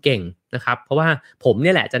ผมเก่งนะครับเพราะว่าผมเ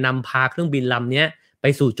นี่ยแหละจะนำพาเครื่องบินลำนี้ไป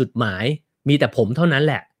สู่จุดหมายมีแต่ผมเท่านั้นแ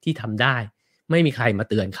หละที่ทำได้ไม่มีใครมา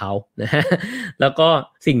เตือนเขานะฮะแล้วก็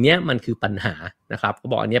สิ่งนี้มันคือปัญหานะครับเขา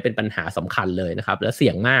บอกอันนี้เป็นปัญหาสำคัญเลยนะครับและเสี่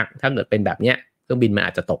ยงมากถ้าเกิดเป็นแบบนี้เครื่องบินมันอ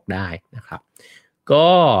าจจะตกได้นะครับก็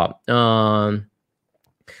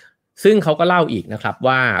ซึ่งเขาก็เล่าอีกนะครับ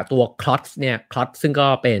ว่าตัวคลอตส์เนี่ยคลอตซึ่งก็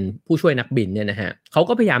เป็นผู้ช่วยนักบินเนี่ยนะฮะเขา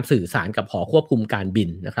ก็พยายามสื่อสารกับหอควบคุมการบิน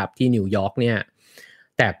นะครับที่นิวยอร์กเนี่ย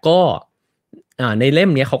แต่ก็ในเล่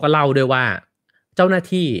มนี้เขาก็เล่าด้วยว่าเจ้าหน้า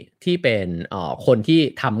ที่ที่เป็นคนที่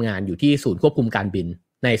ทำงานอยู่ที่ศูนย์ควบคุมการบิน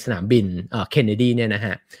ในสนามบินเคนเนดีเนี่ยนะฮ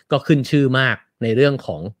ะก็ขึ้นชื่อมากในเรื่องข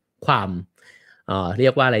องความเรี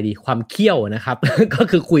ยกว่าอะไรดีความเขี้ยวนะครับ ก็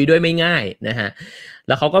คือคุยด้วยไม่ง่ายนะฮะแ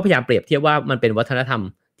ล้วเขาก็พยายามเปรียบเทียบว่ามันเป็นวัฒนธรรม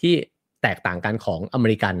ที่แตกต่างกันของอเม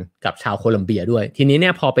ริกันกับชาวโคลัมเบียด้วยทีนี้เนี่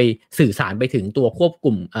ยพอไปสื่อสารไปถึงตัวควบ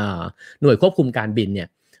คุมหน่วยควบคุมการบินเนี่ย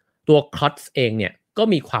ตัวคลอตส์เองเนี่ยก็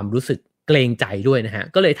มีความรู้สึกเกรงใจด้วยนะฮะ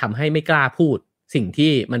ก็เลยทำให้ไม่กล้าพูดสิ่ง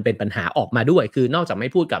ที่มันเป็นปัญหาออกมาด้วยคือนอกจากไม่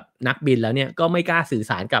พูดกับนักบินแล้วเนี่ยก็ไม่กล้าสื่อ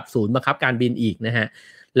สารกับศูนย์บังคับการบินอีกนะฮะ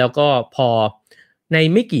แล้วก็พอใน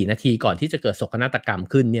ไม่กี่นาทีก่อนที่จะเกิดโศกนาฏกรรม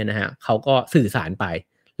ขึ้นเนี่ยนะฮะเขาก็สื่อสารไป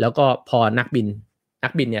แล้วก็พอนักบิน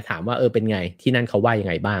เนี่ยถามว่าเป็นไงที่นั่นเขาว่ายัง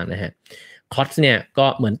ไงบ้างนะฮะคอตส์เนี่ยก็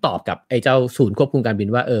เหมือนตอบกับไอ้เจ้าศูนย์ควบคุมการบิน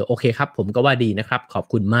ว่าโอเคครับผมก็ว่าดีนะครับขอบ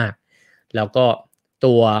คุณมากแล้วก็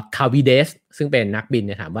ตัวคาวิเดสซึ่งเป็นนักบินเ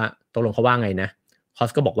นี่ยถามว่าตกลงเขาว่าไงนะคอต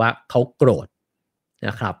ส์ก็บอกว่าเขาโกรธน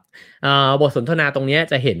ะครับบทสนทนาตรงนี้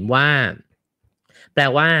จะเห็นว่าแปล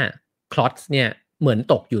ว่าคลอตส์เนี่ยเหมือน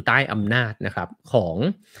ตกอยู่ใต้อำนาจนะครับของ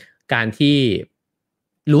การที่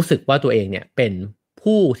รู้สึกว่าตัวเองเนี่ยเป็น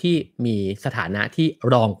ผู้ที่มีสถานะที่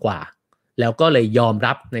รองกว่าแล้วก็เลยยอม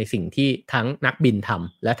รับในสิ่งที่ทั้งนักบินท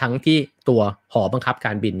ำและทั้งที่ตัวหอบังคับก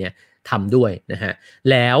ารบินเนี่ยทำด้วยนะฮะ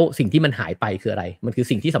แล้วสิ่งที่มันหายไปคืออะไรมันคือ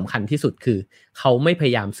สิ่งที่สำคัญที่สุดคือเขาไม่พย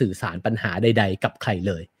ายามสื่อสารปัญหาใดๆกับใคร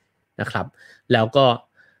เลยนะครับแล้วก็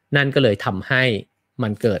นั่นก็เลยทำให้มั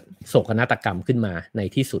นเกิดโศกนาฏกรรมขึ้นมาใน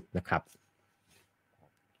ที่สุดนะครับ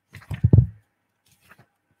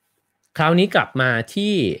คราวนี้กลับมา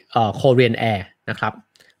ที่Korean Airนะครับ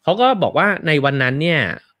เขาก็บอกว่าในวันนั้นเนี่ย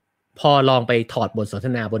พอลองไปถอดบทสนท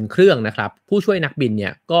นาบนเครื่องนะครับผู้ช่วยนักบินเนี่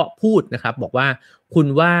ยก็พูดนะครับบอกว่าคุณ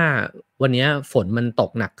ว่าวันนี้ฝนมันต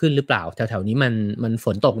กหนักขึ้นหรือเปล่าแถวๆนี้มันฝ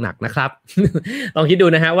นตกหนักนะครับ ลองคิดดู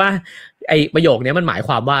นะฮะว่าไอ้ประโยคนี้มันหมายค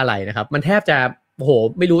วามว่าอะไรนะครับมันแทบจะโอ้โห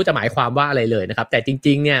ไม่รู้จะหมายความว่าอะไรเลยนะครับแต่จ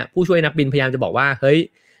ริงๆเนี่ยผู้ช่วยนักบินพยายามจะบอกว่าเฮ้ย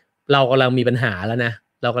เรากำลังมีปัญหาแล้วนะ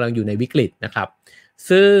เรากำลังอยู่ในวิกฤตนะครับ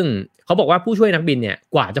ซึ่งเขาบอกว่าผู้ช่วยนักบินเนี่ย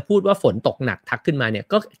กว่าจะพูดว่าฝนตกหนักทักขึ้นมาเนี่ย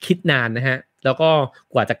ก็คิดนานนะฮะแล้วก็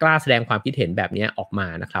กว่าจะกล้าแสดงความคิดเห็นแบบนี้ออกมา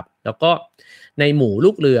นะครับแล้วก็ในหมู่ลู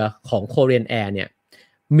กเรือของ Korean Air เนี่ย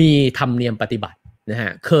มีธรรมเนียมปฏิบัตินะฮ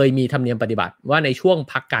ะเคยมีธรรมเนียมปฏิบัติว่าในช่วง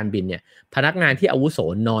พักการบินเนี่ยพนักงานที่อาวุโส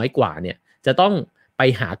น้อยกว่าเนี่ยจะต้องไป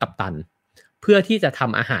หากัปตันเพื่อที่จะท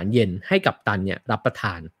ำอาหารเย็นให้กัปตันเนี่ยรับประท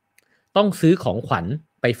านต้องซื้อของขวัญ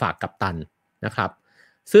ไปฝากกัปตันนะครับ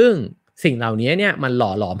ซึ่งสิ่งเหล่านี้เนี่ยมันหล่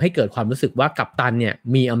อหลอมให้เกิดความรู้สึกว่ากัปตันเนี่ย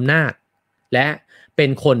มีอำนาจและเป็น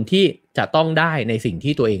คนที่จะต้องได้ในสิ่ง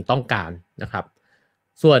ที่ตัวเองต้องการนะครับ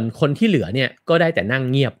ส่วนคนที่เหลือเนี่ยก็ได้แต่นั่ง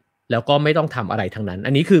เงียบแล้วก็ไม่ต้องทำอะไรทั้งนั้น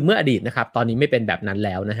อันนี้คือเมื่ออดีตนะครับตอนนี้ไม่เป็นแบบนั้นแ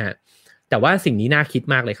ล้วนะฮะแต่ว่าสิ่งนี้น่าคิด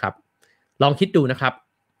มากเลยครับลองคิดดูนะครับ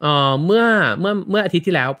เมื่ออาทิตย์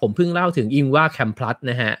ที่แล้วผมเพิ่งเล่าถึงอิงว่าแคมพลัส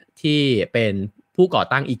นะฮะที่เป็นผู้ก่อ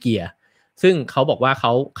ตั้งอีเกียซึ่งเขาบอกว่า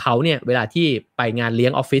เขาเนี่ยเวลาที่ไปงานเลี้ย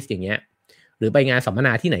งออฟฟิศอย่างเงี้ยหรือไปงานสัมมน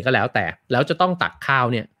าที่ไหนก็แล้วแต่แล้วจะต้องตักข้าว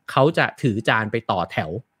เนี่ยเขาจะถือจานไปต่อแถ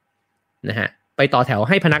วนะฮะไปต่อแถว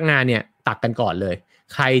ให้พนักงานเนี่ยตักกันก่อนเลย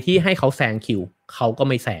ใครที่ให้เขาแซงคิวเขาก็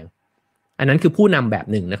ไม่แซงอันนั้นคือผู้นำแบบ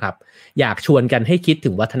หนึ่งนะครับอยากชวนกันให้คิดถึ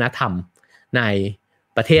งวัฒนธรรมใน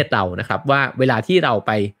ประเทศเรานะครับว่าเวลาที่เราไ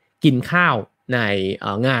ปกินข้าวใน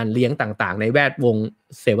งานเลี้ยงต่างๆในแวดวง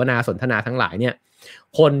เสวนาสนทนาทั้งหลายเนี่ย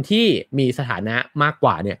คนที่มีสถานะมากก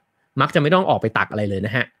ว่าเนี่ยมักจะไม่ต้องออกไปตักอะไรเลยน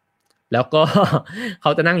ะฮะแล้วก็ เข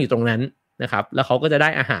าจะนั่งอยู่ตรงนั้นนะครับแล้วเขาก็จะได้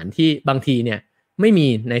อาหารที่บางทีเนี่ยไม่มี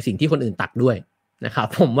ในสิ่งที่คนอื่นตักด้วยนะครับ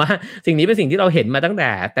ผมว่าสิ่งนี้เป็นสิ่งที่เราเห็นมาตั้งแต่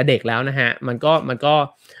เด็กแล้วนะฮะมันก็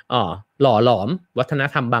หล่อหลอมวัฒน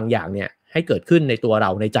ธรรมบางอย่างเนี่ยให้เกิดขึ้นในตัวเร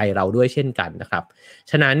าในใจเราด้วยเช่นกันนะครับ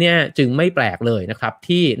ฉะนั้นเนี่ยจึงไม่แปลกเลยนะครับ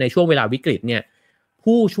ที่ในช่วงเวลาวิกฤตเนี่ย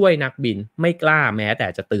ผู้ช่วยนักบินไม่กล้าแม้แต่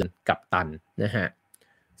จะเตือนกัปตันนะฮะ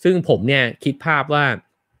ซึ่งผมเนี่ยคิดภาพว่า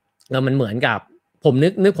มันเหมือนกับผม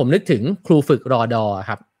นึกถึงครูฝึกรอดอ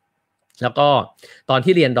ครับแล้วก็ตอน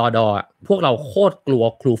ที่เรียนรอดอพวกเราโคตรกลัว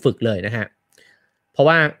ครูฝึกเลยนะฮะเพราะ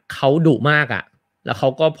ว่าเขาดุมากแล้วเขา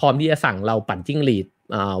ก็พร้อมที่จะสั่งเราปั่นจิ้งหรีด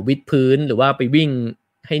วิดพื้นหรือว่าไปวิ่ง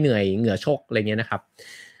ให้เหนื่อยเหงื่อชกอะไรเงี้ยนะครับ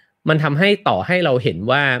มันทำให้ต่อให้เราเห็น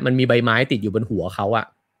ว่ามันมีใบไม้ติดอยู่บนหัวเขา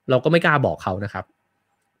เราก็ไม่กล้าบอกเขานะครับ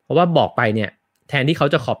เพราะว่าบอกไปเนี่ยแทนที่เขา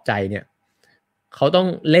จะขอบใจเนี่ยเขาต้อง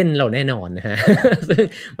เล่นเราแน่นอนนะฮะ ซึ่ง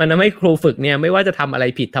มันทำให้ครูฝึกเนี่ยไม่ว่าจะทำอะไร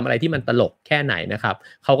ผิดทำอะไรที่มันตลกแค่ไหนนะครับ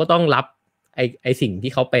เขาก็ต้องรับไอสิ่ง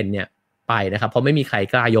ที่เขาเป็นเนี่ยไปนะครับเพราะไม่มีใคร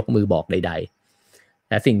กล้ายกมือบอกใดๆ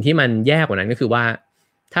แต่สิ่งที่มันแย่กว่านั้นก็คือว่า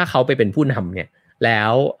ถ้าเขาไปเป็นผู้นำเนี่ยแล้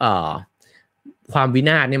วความวิ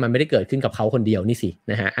นาศเนี่ยมันไม่ได้เกิดขึ้นกับเขาคนเดียวนี่สิ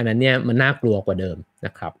นะฮะอันนั้นเนี่ยมันน่ากลัวกว่าเดิมน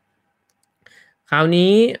ะครับคราว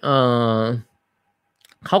นี้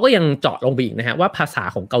เขาก็ยังเจาะลงไปอีกนะฮะว่าภาษา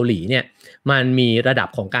ของเกาหลีเนี่ยมันมีระดับ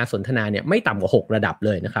ของการสนทนาเนี่ยไม่ต่ำกว่า6ระดับเ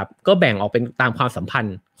ลยนะครับก็แบ่งออกเป็นตามความสัมพัน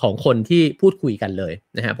ธ์ของคนที่พูดคุยกันเลย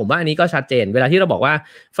นะฮะผมว่าอันนี้ก็ชัดเจนเวลาที่เราบอกว่า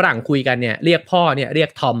ฝรั่งคุยกันเนี่ยเรียกพ่อเนี่ยเรียก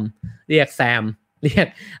ทอมเรียกแซมเรียก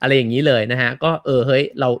อะไรอย่างนี้เลยนะฮะก็เฮ้ย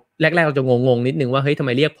เราแรกๆเราจะงงๆนิดนึงว่าเฮ้ยทำไม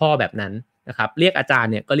เรียกพ่อแบบนั้นนะครับเรียกอาจาร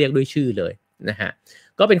ย์เนี่ยก็เรียกด้วยชื่อเลยนะฮะ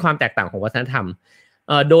ก็เป็นความแตกต่างของวัฒนธรรม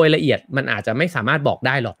โดยละเอียดมันอาจจะไม่สามารถบอกไ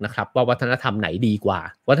ด้หรอกนะครับว่าวัฒนธรรมไหนดีกว่า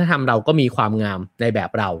วัฒนธรรมเราก็มีความงามในแบ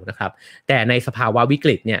บเรานะครับแต่ในสภาวะวิก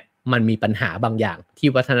ฤตเนี่ยมันมีปัญหาบางอย่างที่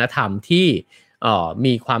วัฒนธรรมที่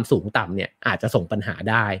มีความสูงต่ำเนี่ยอาจจะส่งปัญหา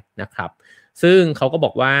ได้นะครับซึ่งเขาก็บ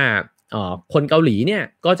อกว่าคนเกาหลีเนี่ย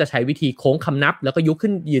ก็จะใช้วิธีโค้งคำนับแล้วก็ยก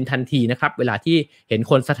ขึ้นยืนทันทีนะครับเวลาที่เห็น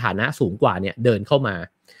คนสถานะสูงกว่าเนี่ยเดินเข้ามา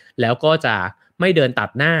แล้วก็จะไม่เดินตัด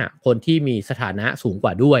หน้าคนที่มีสถานะสูงก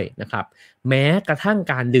ว่าด้วยนะครับแม้กระทั่ง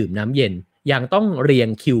การดื่มน้ำเย็นยังต้องเรียง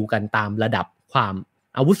คิวกันตามระดับความ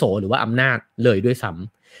อาวุโสหรือว่าอำนาจเลยด้วยซ้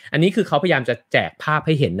ำอันนี้คือเขาพยายามจะแจกภาพใ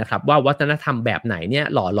ห้เห็นนะครับว่าวัฒนธรรมแบบไหนเนี่ย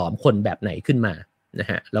หล่อหลอมคนแบบไหนขึ้นมานะ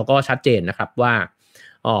ฮะแล้วก็ชัดเจนนะครับว่า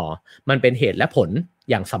มันเป็นเหตุและผล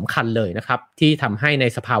อย่างสำคัญเลยนะครับที่ทำให้ใน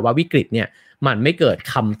สภาวะวิกฤตเนี่ยมันไม่เกิด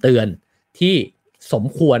คำเตือนที่สม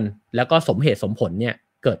ควรแล้วก็สมเหตุสมผลเนี่ย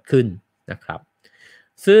เกิดขึ้นนะครับ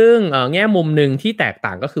ซึ่งแง่มุมหนึ่งที่แตกต่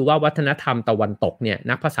างก็คือว่าวัฒนธรรมตะวันตกเนี่ย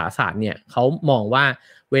นักภาษาศาสตร์เนี่ยเขามองว่า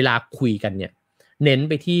เวลาคุยกันเนี่ยเน้น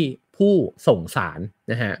ไปที่ผู้ส่งสาร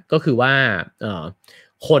นะฮะก็คือว่า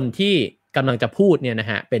คนที่กำลังจะพูดเนี่ยนะ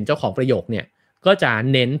ฮะเป็นเจ้าของประโยคเนี่ยก็จะ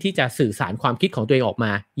เน้นที่จะสื่อสารความคิดของตัวเองออกม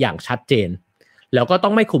าอย่างชัดเจนแล้วก็ต้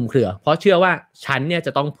องไม่คลุมเครือเพราะเชื่อว่าฉันเนี่ยจ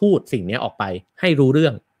ะต้องพูดสิ่งนี้ออกไปให้รู้เรื่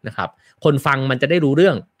อง นะครับคนฟังมันจะได้รู้เรื่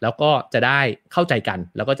องแล้วก็จะได้เข้าใจกัน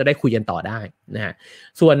แล้วก็จะได้คุยกันต่อได้นะฮะ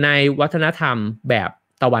ส่วนในวัฒนธรรมแบบ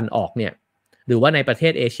ตะวันออกเนี่ยหรือว่าในประเท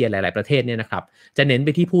ศเอเชียหลายๆประเทศเนี่ยนะครับจะเน้นไป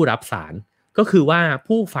ที่ผู้รับสารก็คือว่า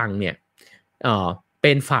ผู้ฟังเนี่ยเ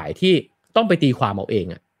ป็นฝ่ายที่ต้องไปตีความเอาเอง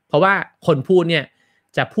เพราะว่าคนพูดเนี่ย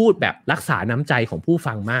จะพูดแบบรักษาน้ำใจของผู้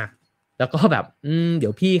ฟังมากแล้วก็แบบเดี๋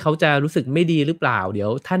ยวพี่เขาจะรู้สึกไม่ดีหรือเปล่าเดี๋ยว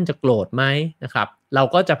ท่านจะโกรธไหมนะครับเรา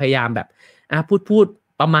ก็จะพยายามแบบพูด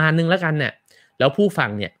ประมาณนึงแล้วกันเนี่ยแล้วผู้ฟัง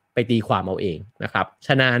เนี่ยไปตีความเอาเองนะครับฉ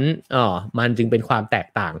ะนั้นมันจึงเป็นความแตก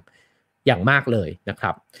ต่างอย่างมากเลยนะค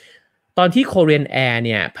รับตอนที่ Korean Air เ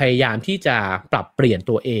นี่ยพยายามที่จะปรับเปลี่ยน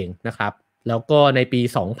ตัวเองนะครับแล้วก็ในปี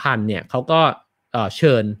 2000 เนี่ยเขาก็เ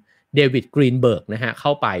ชิญเดวิดกรีนเบิร์กนะฮะเข้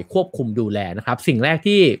าไปควบคุมดูแลนะครับสิ่งแรก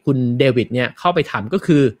ที่คุณเดวิดเนี่ยเข้าไปทำก็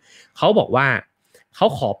คือเขาบอกว่าเขา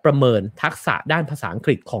ขอประเมินทักษะด้านภาษาอังก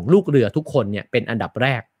ฤษของลูกเรือทุกคนเนี่ยเป็นอันดับแร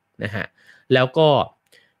กนะฮะแล้วก็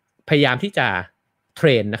พยายามที่จะเทร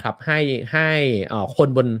นนะครับให้คน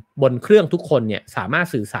บนเครื่องทุกคนเนี่ยสามารถ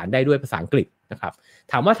สื่อสารได้ด้วยภาษาอังกฤษนะครับ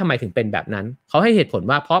ถามว่าทำไมถึงเป็นแบบนั้นเขาให้เหตุผล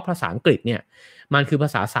ว่าเพราะภาษาอังกฤษเนี่ยมันคือภา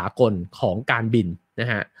ษาสากลของการบินน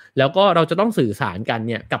ะฮะแล้วก็เราจะต้องสื่อสารกัน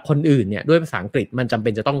เนี่ยกับคนอื่นเนี่ยด้วยภาษาอังกฤษมันจำเป็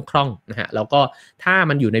นจะต้องคล่องนะฮะแล้วก็ถ้า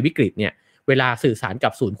มันอยู่ในวิกฤตเนี่ยเวลาสื่อสารกั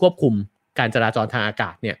บศูนย์ควบคุมการจราจรทางอาก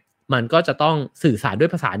าศเนี่ยมันก็จะต้องสื่อสารด้วย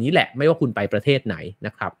ภาษานี้แหละไม่ว่าคุณไปประเทศไหนน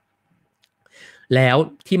ะครับแล้ว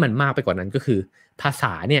ที่มันมากไปกว่านั้นก็คือภาษ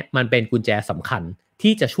าเนี่ยมันเป็นกุญแจสำคัญ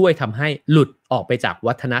ที่จะช่วยทำให้หลุดออกไปจาก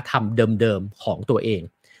วัฒนธรรมเดิมๆของตัวเอง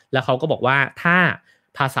แล้วเขาก็บอกว่าถ้า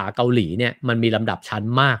ภาษาเกาหลีเนี่ยมันมีลำดับชั้น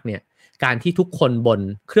มากเนี่ยการที่ทุกคนบน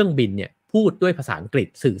เครื่องบินเนี่ยพูดด้วยภาษาอังกฤษ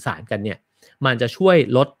สื่อสารกันเนี่ยมันจะช่วย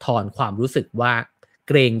ลดทอนความรู้สึกว่า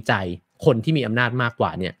เกรงใจคนที่มีอำนาจมากกว่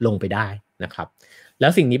าเนี่ยลงไปได้นะครับแล้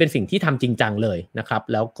วสิ่งนี้เป็นสิ่งที่ทำจริงจังเลยนะครับ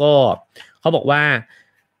แล้วก็เขาบอกว่า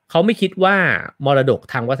เขาไม่คิดว่ามรดก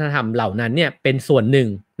ทางวัฒนธรรมเหล่านั้นเนี่ยเป็นส่วนหนึ่ง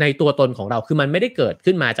ในตัวตนของเราคือมันไม่ได้เกิด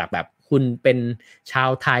ขึ้นมาจากแบบคุณเป็นชาว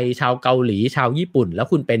ไทยชาวเกาหลีชาวญี่ปุ่นแล้ว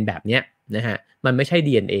คุณเป็นแบบเนี้ยนะฮะมันไม่ใช่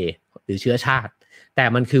DNA หรือเชื้อชาติแต่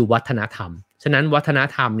มันคือวัฒนธรรมฉะนั้นวัฒน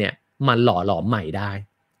ธรรมเนี่ยมันหล่อหลอมใหม่ได้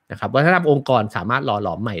นะครับวัฒนธรรมองค์กรสามารถหล่อหล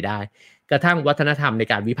อมใหม่ได้กระทั่งวัฒนธรรมใน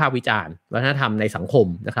การวิพากษ์วิจารณ์วัฒนธรรมในสังคม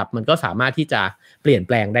นะครับมันก็สามารถที่จะเปลี่ยนแ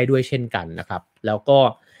ปลงได้ด้วยเช่นกันนะครับแล้วก็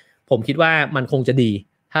ผมคิดว่ามันคงจะดี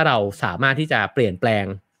ถ้าเราสามารถที่จะเปลี่ยนแปลง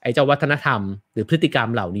ไอ้เจ้าวัฒนธรรมหรือพฤติกรรม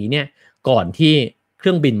เหล่านี้เนี่ยก่อนที่เค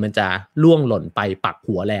รื่องบินมันจะล่วงหล่นไปปัก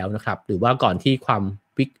หัวแล้วนะครับหรือว่าก่อน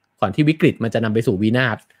ที่วิกฤตมันจะนำไปสู่วินา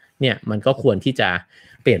ศเนี่ยมันก็ควรที่จะ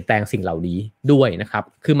เปลี่ยนแปลงสิ่งเหล่านี้ด้วยนะครับ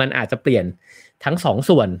คือมันอาจจะเปลี่ยนทั้งสอง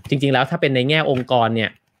ส่วนจริงๆแล้วถ้าเป็นในแง่องค์กรเนี่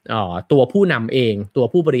ยตัวผู้นำเองตัว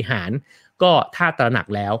ผู้บริหารก็ถ้าตระหนัก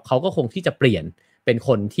แล้วเขาก็คงที่จะเปลี่ยนเป็นค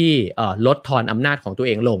นที่ลดทอนอำนาจของตัวเ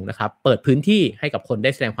องลงนะครับเปิดพื้นที่ให้กับคนได้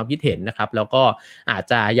แสดงความคิดเห็นนะครับแล้วก็อาจ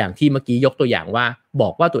จะอย่างที่เมื่อกี้ยกตัวอย่างว่าบอ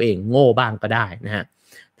กว่าตัวเองโง่บ้างก็ได้นะฮะ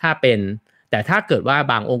แต่ถ้าเกิดว่า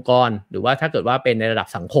บางองค์กรหรือว่าถ้าเกิดว่าเป็นในระดับ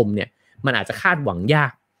สังคมเนี่ยมันอาจจะคาดหวังยา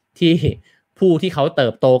กที่ผู้ที่เขาเติ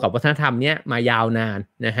บโตกับวัฒนธรรมเนี้ยมายาวนาน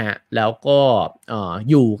นะฮะแล้วก็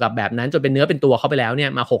อยู่กับแบบนั้นจนเป็นเนื้อเป็นตัวเขาไปแล้วเนี่ย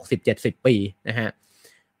มา 60-70 ปีนะฮะ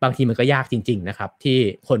บางทีมันก็ยากจริงๆนะครับที่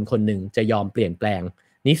คนคนหนึ่งจะยอมเปลี่ยนแปลง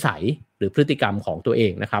นิสัยหรือพฤติกรรมของตัวเอ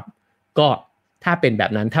งนะครับก็ถ้าเป็นแบ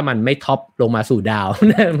บนั้นถ้ามันไม่ท็อปลงมาสู่ดาว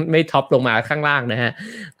ไม่ท็อปลงมาข้างล่างนะฮะ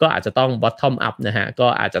ก็อาจจะต้อง bottom up นะฮะก็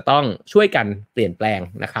อาจจะต้องช่วยกันเปลี่ยนแปลง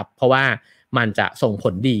นะครับเพราะว่ามันจะส่งผ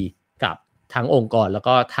ลดีกับทั้งองค์กรแล้ว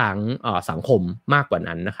ก็ทั้งสังคมมากกว่า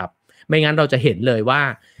นั้นนะครับไม่งั้นเราจะเห็นเลยว่า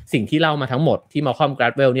สิ่งที่เล่ามาทั้งหมดที่มาคอม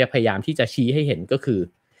Gladwell เนี่ยพยายามที่จะชี้ให้เห็นก็คือ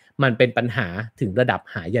มันเป็นปัญหาถึงระดับ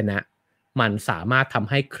หายนะมันสามารถทำ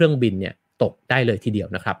ให้เครื่องบินเนี่ยตกได้เลยทีเดียว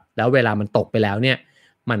นะครับแล้วเวลามันตกไปแล้วเนี่ย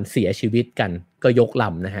มันเสียชีวิตกันก็ยกล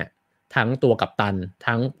ำนะฮะทั้งตัวกัปตัน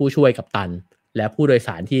ทั้งผู้ช่วยกัปตันและผู้โดยส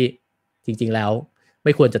ารที่จริงๆแล้วไ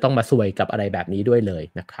ม่ควรจะต้องมาซวยกับอะไรแบบนี้ด้วยเลย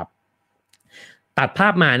นะครับตัดภา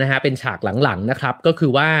พมานะฮะเป็นฉากหลังๆนะครับก็คื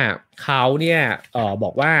อว่าเขาเนี่ยบอ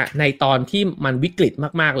กว่าในตอนที่มันวิกฤต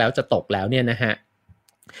มากๆแล้วจะตกแล้วเนี่ยนะฮะ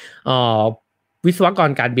วิศวก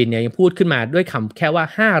รการบินเนี่ยยังพูดขึ้นมาด้วยคำแค่ว่า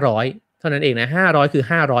500เท่านั้นเองนะ500คือ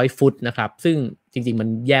500ฟุตนะครับซึ่งจริงๆมัน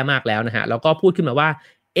แย่มากแล้วนะฮะแล้วก็พูดขึ้นมาว่า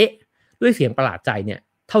เอ๊ะด้วยเสียงประหลาดใจเนี่ย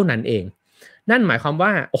เท่านั้นเองนั่นหมายความว่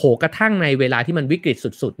าโอ้โหกระทั่งในเวลาที่มันวิกฤต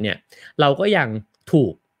สุดๆเนี่ยเราก็ยังถู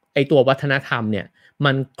กไอตัววัฒนธรรมเนี่ย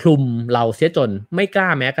มันคลุมเราเสียจนไม่กล้า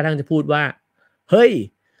แม้กระทั่งจะพูดว่าเฮ้ย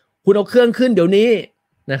คุณเอาเครื่องขึ้นเดี๋ยวนี้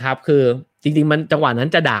นะครับคือจริงๆมันจังหวะนั้น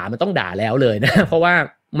จะด่ามันต้องด่าแล้วเลยนะเพราะว่า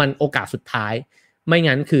มันโอกาสสุดท้ายไม่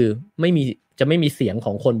งั้นคือจะไม่มีเสียงข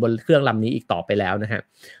องคนบนเครื่องลำนี้อีกต่อไปแล้วนะฮะ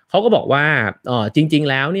เขาก็บอกว่าจริงๆ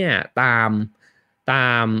แล้วเนี่ยตาม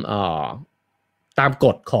ตามก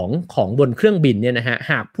ฎของบนเครื่องบินเนี่ยนะฮะ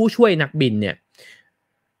หากผู้ช่วยนักบินเนี่ย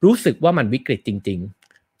รู้สึกว่ามันวิกฤตจริง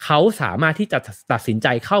ๆเขาสามารถที่จะตัดสินใจ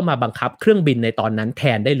เข้ามาบังคับเครื่องบินในตอนนั้นแท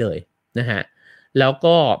นได้เลยนะฮะแล้ว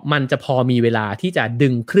ก็มันจะพอมีเวลาที่จะดึ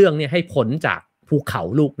งเครื่องเนี่ยให้พ้นจากภูเขา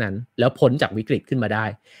ลูกนั้นแล้วพ้นจากวิกฤตขึ้นมาได้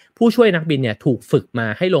ผู้ช่วยนักบินเนี่ยถูกฝึกมา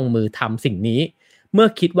ให้ลงมือทำสิ่งนี้เมื่อ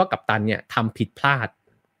คิดว่ากัปตันเนี่ยทำผิดพลาด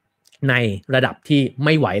ในระดับที่ไ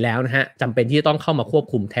ม่ไหวแล้วนะฮะจำเป็นที่จะต้องเข้ามาควบ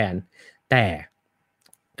คุมแทนแต่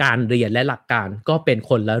การเรียนและหลักการก็เป็น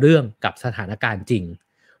คนละเรื่องกับสถานการณ์จริง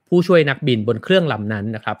ผู้ช่วยนักบินบนเครื่องลำนั้น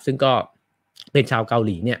นะครับซึ่งก็เป็นชาวเกาห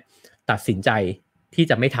ลีเนี่ยตัดสินใจที่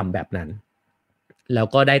จะไม่ทำแบบนั้นแล้ว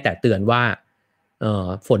ก็ได้แต่เตือนว่า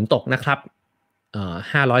ฝนตกนะครับ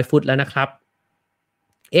500 ฟุตแล้วนะครับ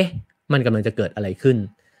มันกำลังจะเกิดอะไรขึ้น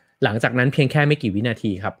หลังจากนั้นเพียงแค่ไม่กี่วินา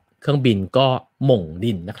ทีครับเครื่องบินก็หม่ง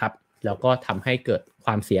ดินนะครับแล้วก็ทำให้เกิดคว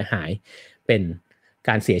ามเสียหายเป็นก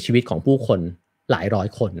ารเสียชีวิตของผู้คนหลายร้อย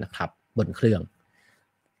คนนะครับบนเครื่อง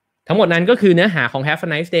ทั้งหมดนั้นก็คือเนื้อหาของ Have a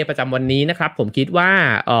Nice Day ประจำวันนี้นะครับผมคิดว่า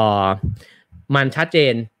มันชัดเจ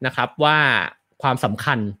นนะครับว่าความสำ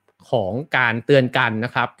คัญของการเตือนกันน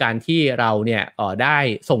ะครับการที่เราเนี่ยได้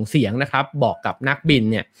ส่งเสียงนะครับบอกกับนักบิน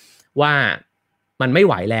เนี่ยว่ามันไม่ไ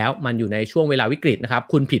หวแล้วมันอยู่ในช่วงเวลาวิกฤตนะครับ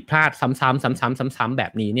คุณผิดพลาดซ้ำๆแบ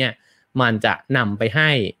บนี้เนี่ยมันจะนำไปให้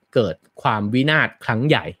เกิดความวินาศครั้ง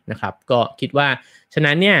ใหญ่นะครับก็คิดว่าฉะ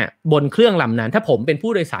นั้นเนี่ยบนเครื่องลำนั้นถ้าผมเป็น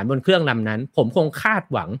ผู้โดยสารบนเครื่องลำนั้นผมคงคาด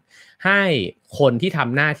หวังให้คนที่ท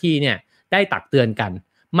ำหน้าที่เนี่ยได้ตักเตือนกัน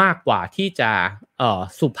มากกว่าที่จะ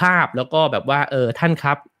สุภาพแล้วก็แบบว่าท่านค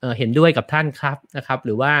รับเห็นด้วยกับท่านครับนะครับห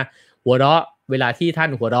รือว่าหัวเราะเวลาที่ท่าน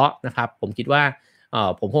หัวเราะนะครับผมคิดว่า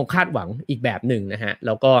ผมคงคาดหวังอีกแบบหนึ่งนะฮะแ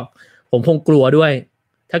ล้วก็ผมคงกลัวด้วย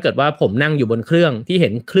ถ้าเกิดว่าผมนั่งอยู่บนเครื่องที่เห็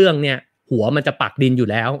นเครื่องเนี่ยหัวมันจะปักดินอยู่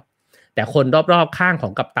แล้วแต่คนรอบๆข้างขอ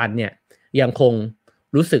งกัปตันเนี่ยยังคง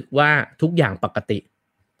รู้สึกว่าทุกอย่างปกติ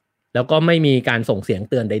แล้วก็ไม่มีการส่งเสียง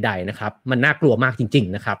เตือนใดๆนะครับมันน่ากลัวมากจริง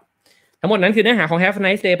ๆนะครับทั้งหมดนั้นคือเนื้อหาของ Have a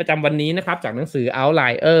Nice Day ประจำวันนี้นะครับจากหนังสือ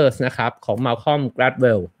Outliers นะครับของ Malcolm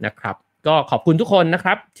Gladwell นะครับก็ขอบคุณทุกคนนะค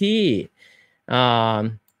รับที่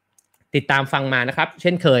ติดตามฟังมานะครับเ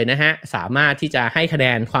ช่นเคยนะฮะสามารถที่จะให้คะแน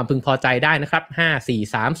นความพึงพอใจได้นะครับ5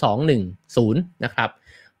 4 3 2 1 0นะครับ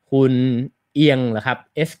คุณเอียงเหรอครับ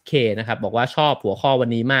SK นะครับบอกว่าชอบหัวข้อวัน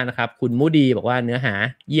นี้มากนะครับคุณมูดีบอกว่าเนื้อหา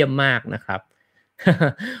เยี่ยมมากนะครับ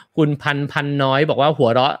คุณพันน้อยบอกว่าหัว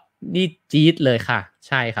เราะนี่จี๊ดเลยค่ะใ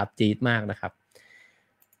ช่ครับจี๊ดมากนะครับ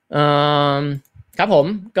ครับผม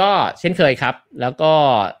ก็เช่นเคยครับแล้วก็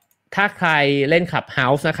ถ้าใครเล่น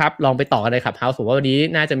Clubhouse นะครับลองไปต่อกันใน Clubhouse ผมว่าวันนี้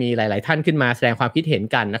น่าจะมีหลายๆท่านขึ้นมาแสดงความคิดเห็น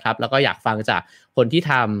กันนะครับแล้วก็อยากฟังจากคนที่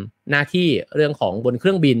ทำหน้าที่เรื่องของบนเค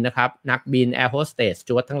รื่องบินนะครับนักบิน Air Hostess จ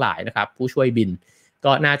วดทั้งหลายนะครับผู้ช่วยบิน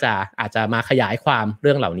ก็น่าจะอาจจะมาขยายความเ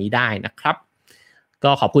รื่องเหล่านี้ได้นะครับ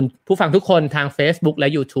ก็ขอบคุณผู้ฟังทุกคนทาง Facebook และ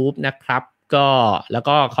YouTube นะครับก็แล้ว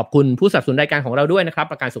ก็ขอบคุณผู้สนับสนุนรายการของเราด้วยนะครับ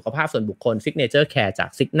ประกันสุขภาพส่วนบุคคล Signature Care จาก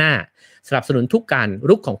Cigna สนับสนุนทุกการ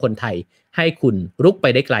รุกของคนไทยให้คุณรุกไป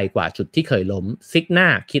ได้ไกลกว่าจุดที่เคยล้ม Cigna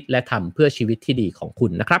คิดและทำเพื่อชีวิตที่ดีของคุ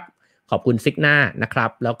ณนะครับขอบคุณ Cigna นะครั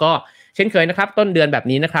บแล้วก็เช่นเคยนะครับต้นเดือนแบบ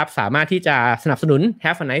นี้นะครับสามารถที่จะสนับสนุน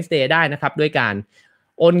Have a Nice Day ได้นะครับด้วยการ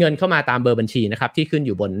โอนเงินเข้ามาตามเบอร์บัญชีนะครับที่ขึ้นอ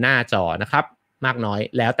ยู่บนหน้าจอนะครับมากน้อย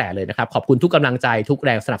แล้วแต่เลยนะครับขอบคุณทุกกำลังใจทุกแร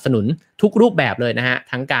งสนับสนุนทุกรูปแบบเลยนะฮะ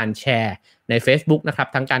ทั้งการแชร์ใน Facebook นะครับ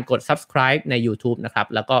ทั้งการกด Subscribe ใน YouTube นะครับ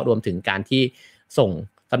แล้วก็รวมถึงการที่ส่ง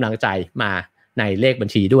กำลังใจมาในเลขบัญ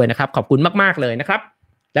ชีด้วยนะครับขอบคุณมากๆเลยนะครับ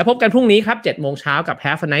แล้วพบกันพรุ่งนี้ครับ 7:00 น.กับ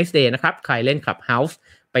Have a Nice Day นะครับใครเล่น Clubhouse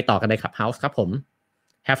ไปต่อกันใน Clubhouse ครับผม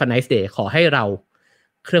Have a Nice Day ขอให้เรา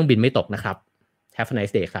เครื่องบินไม่ตกนะครับ Have a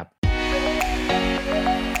Nice Day ครับ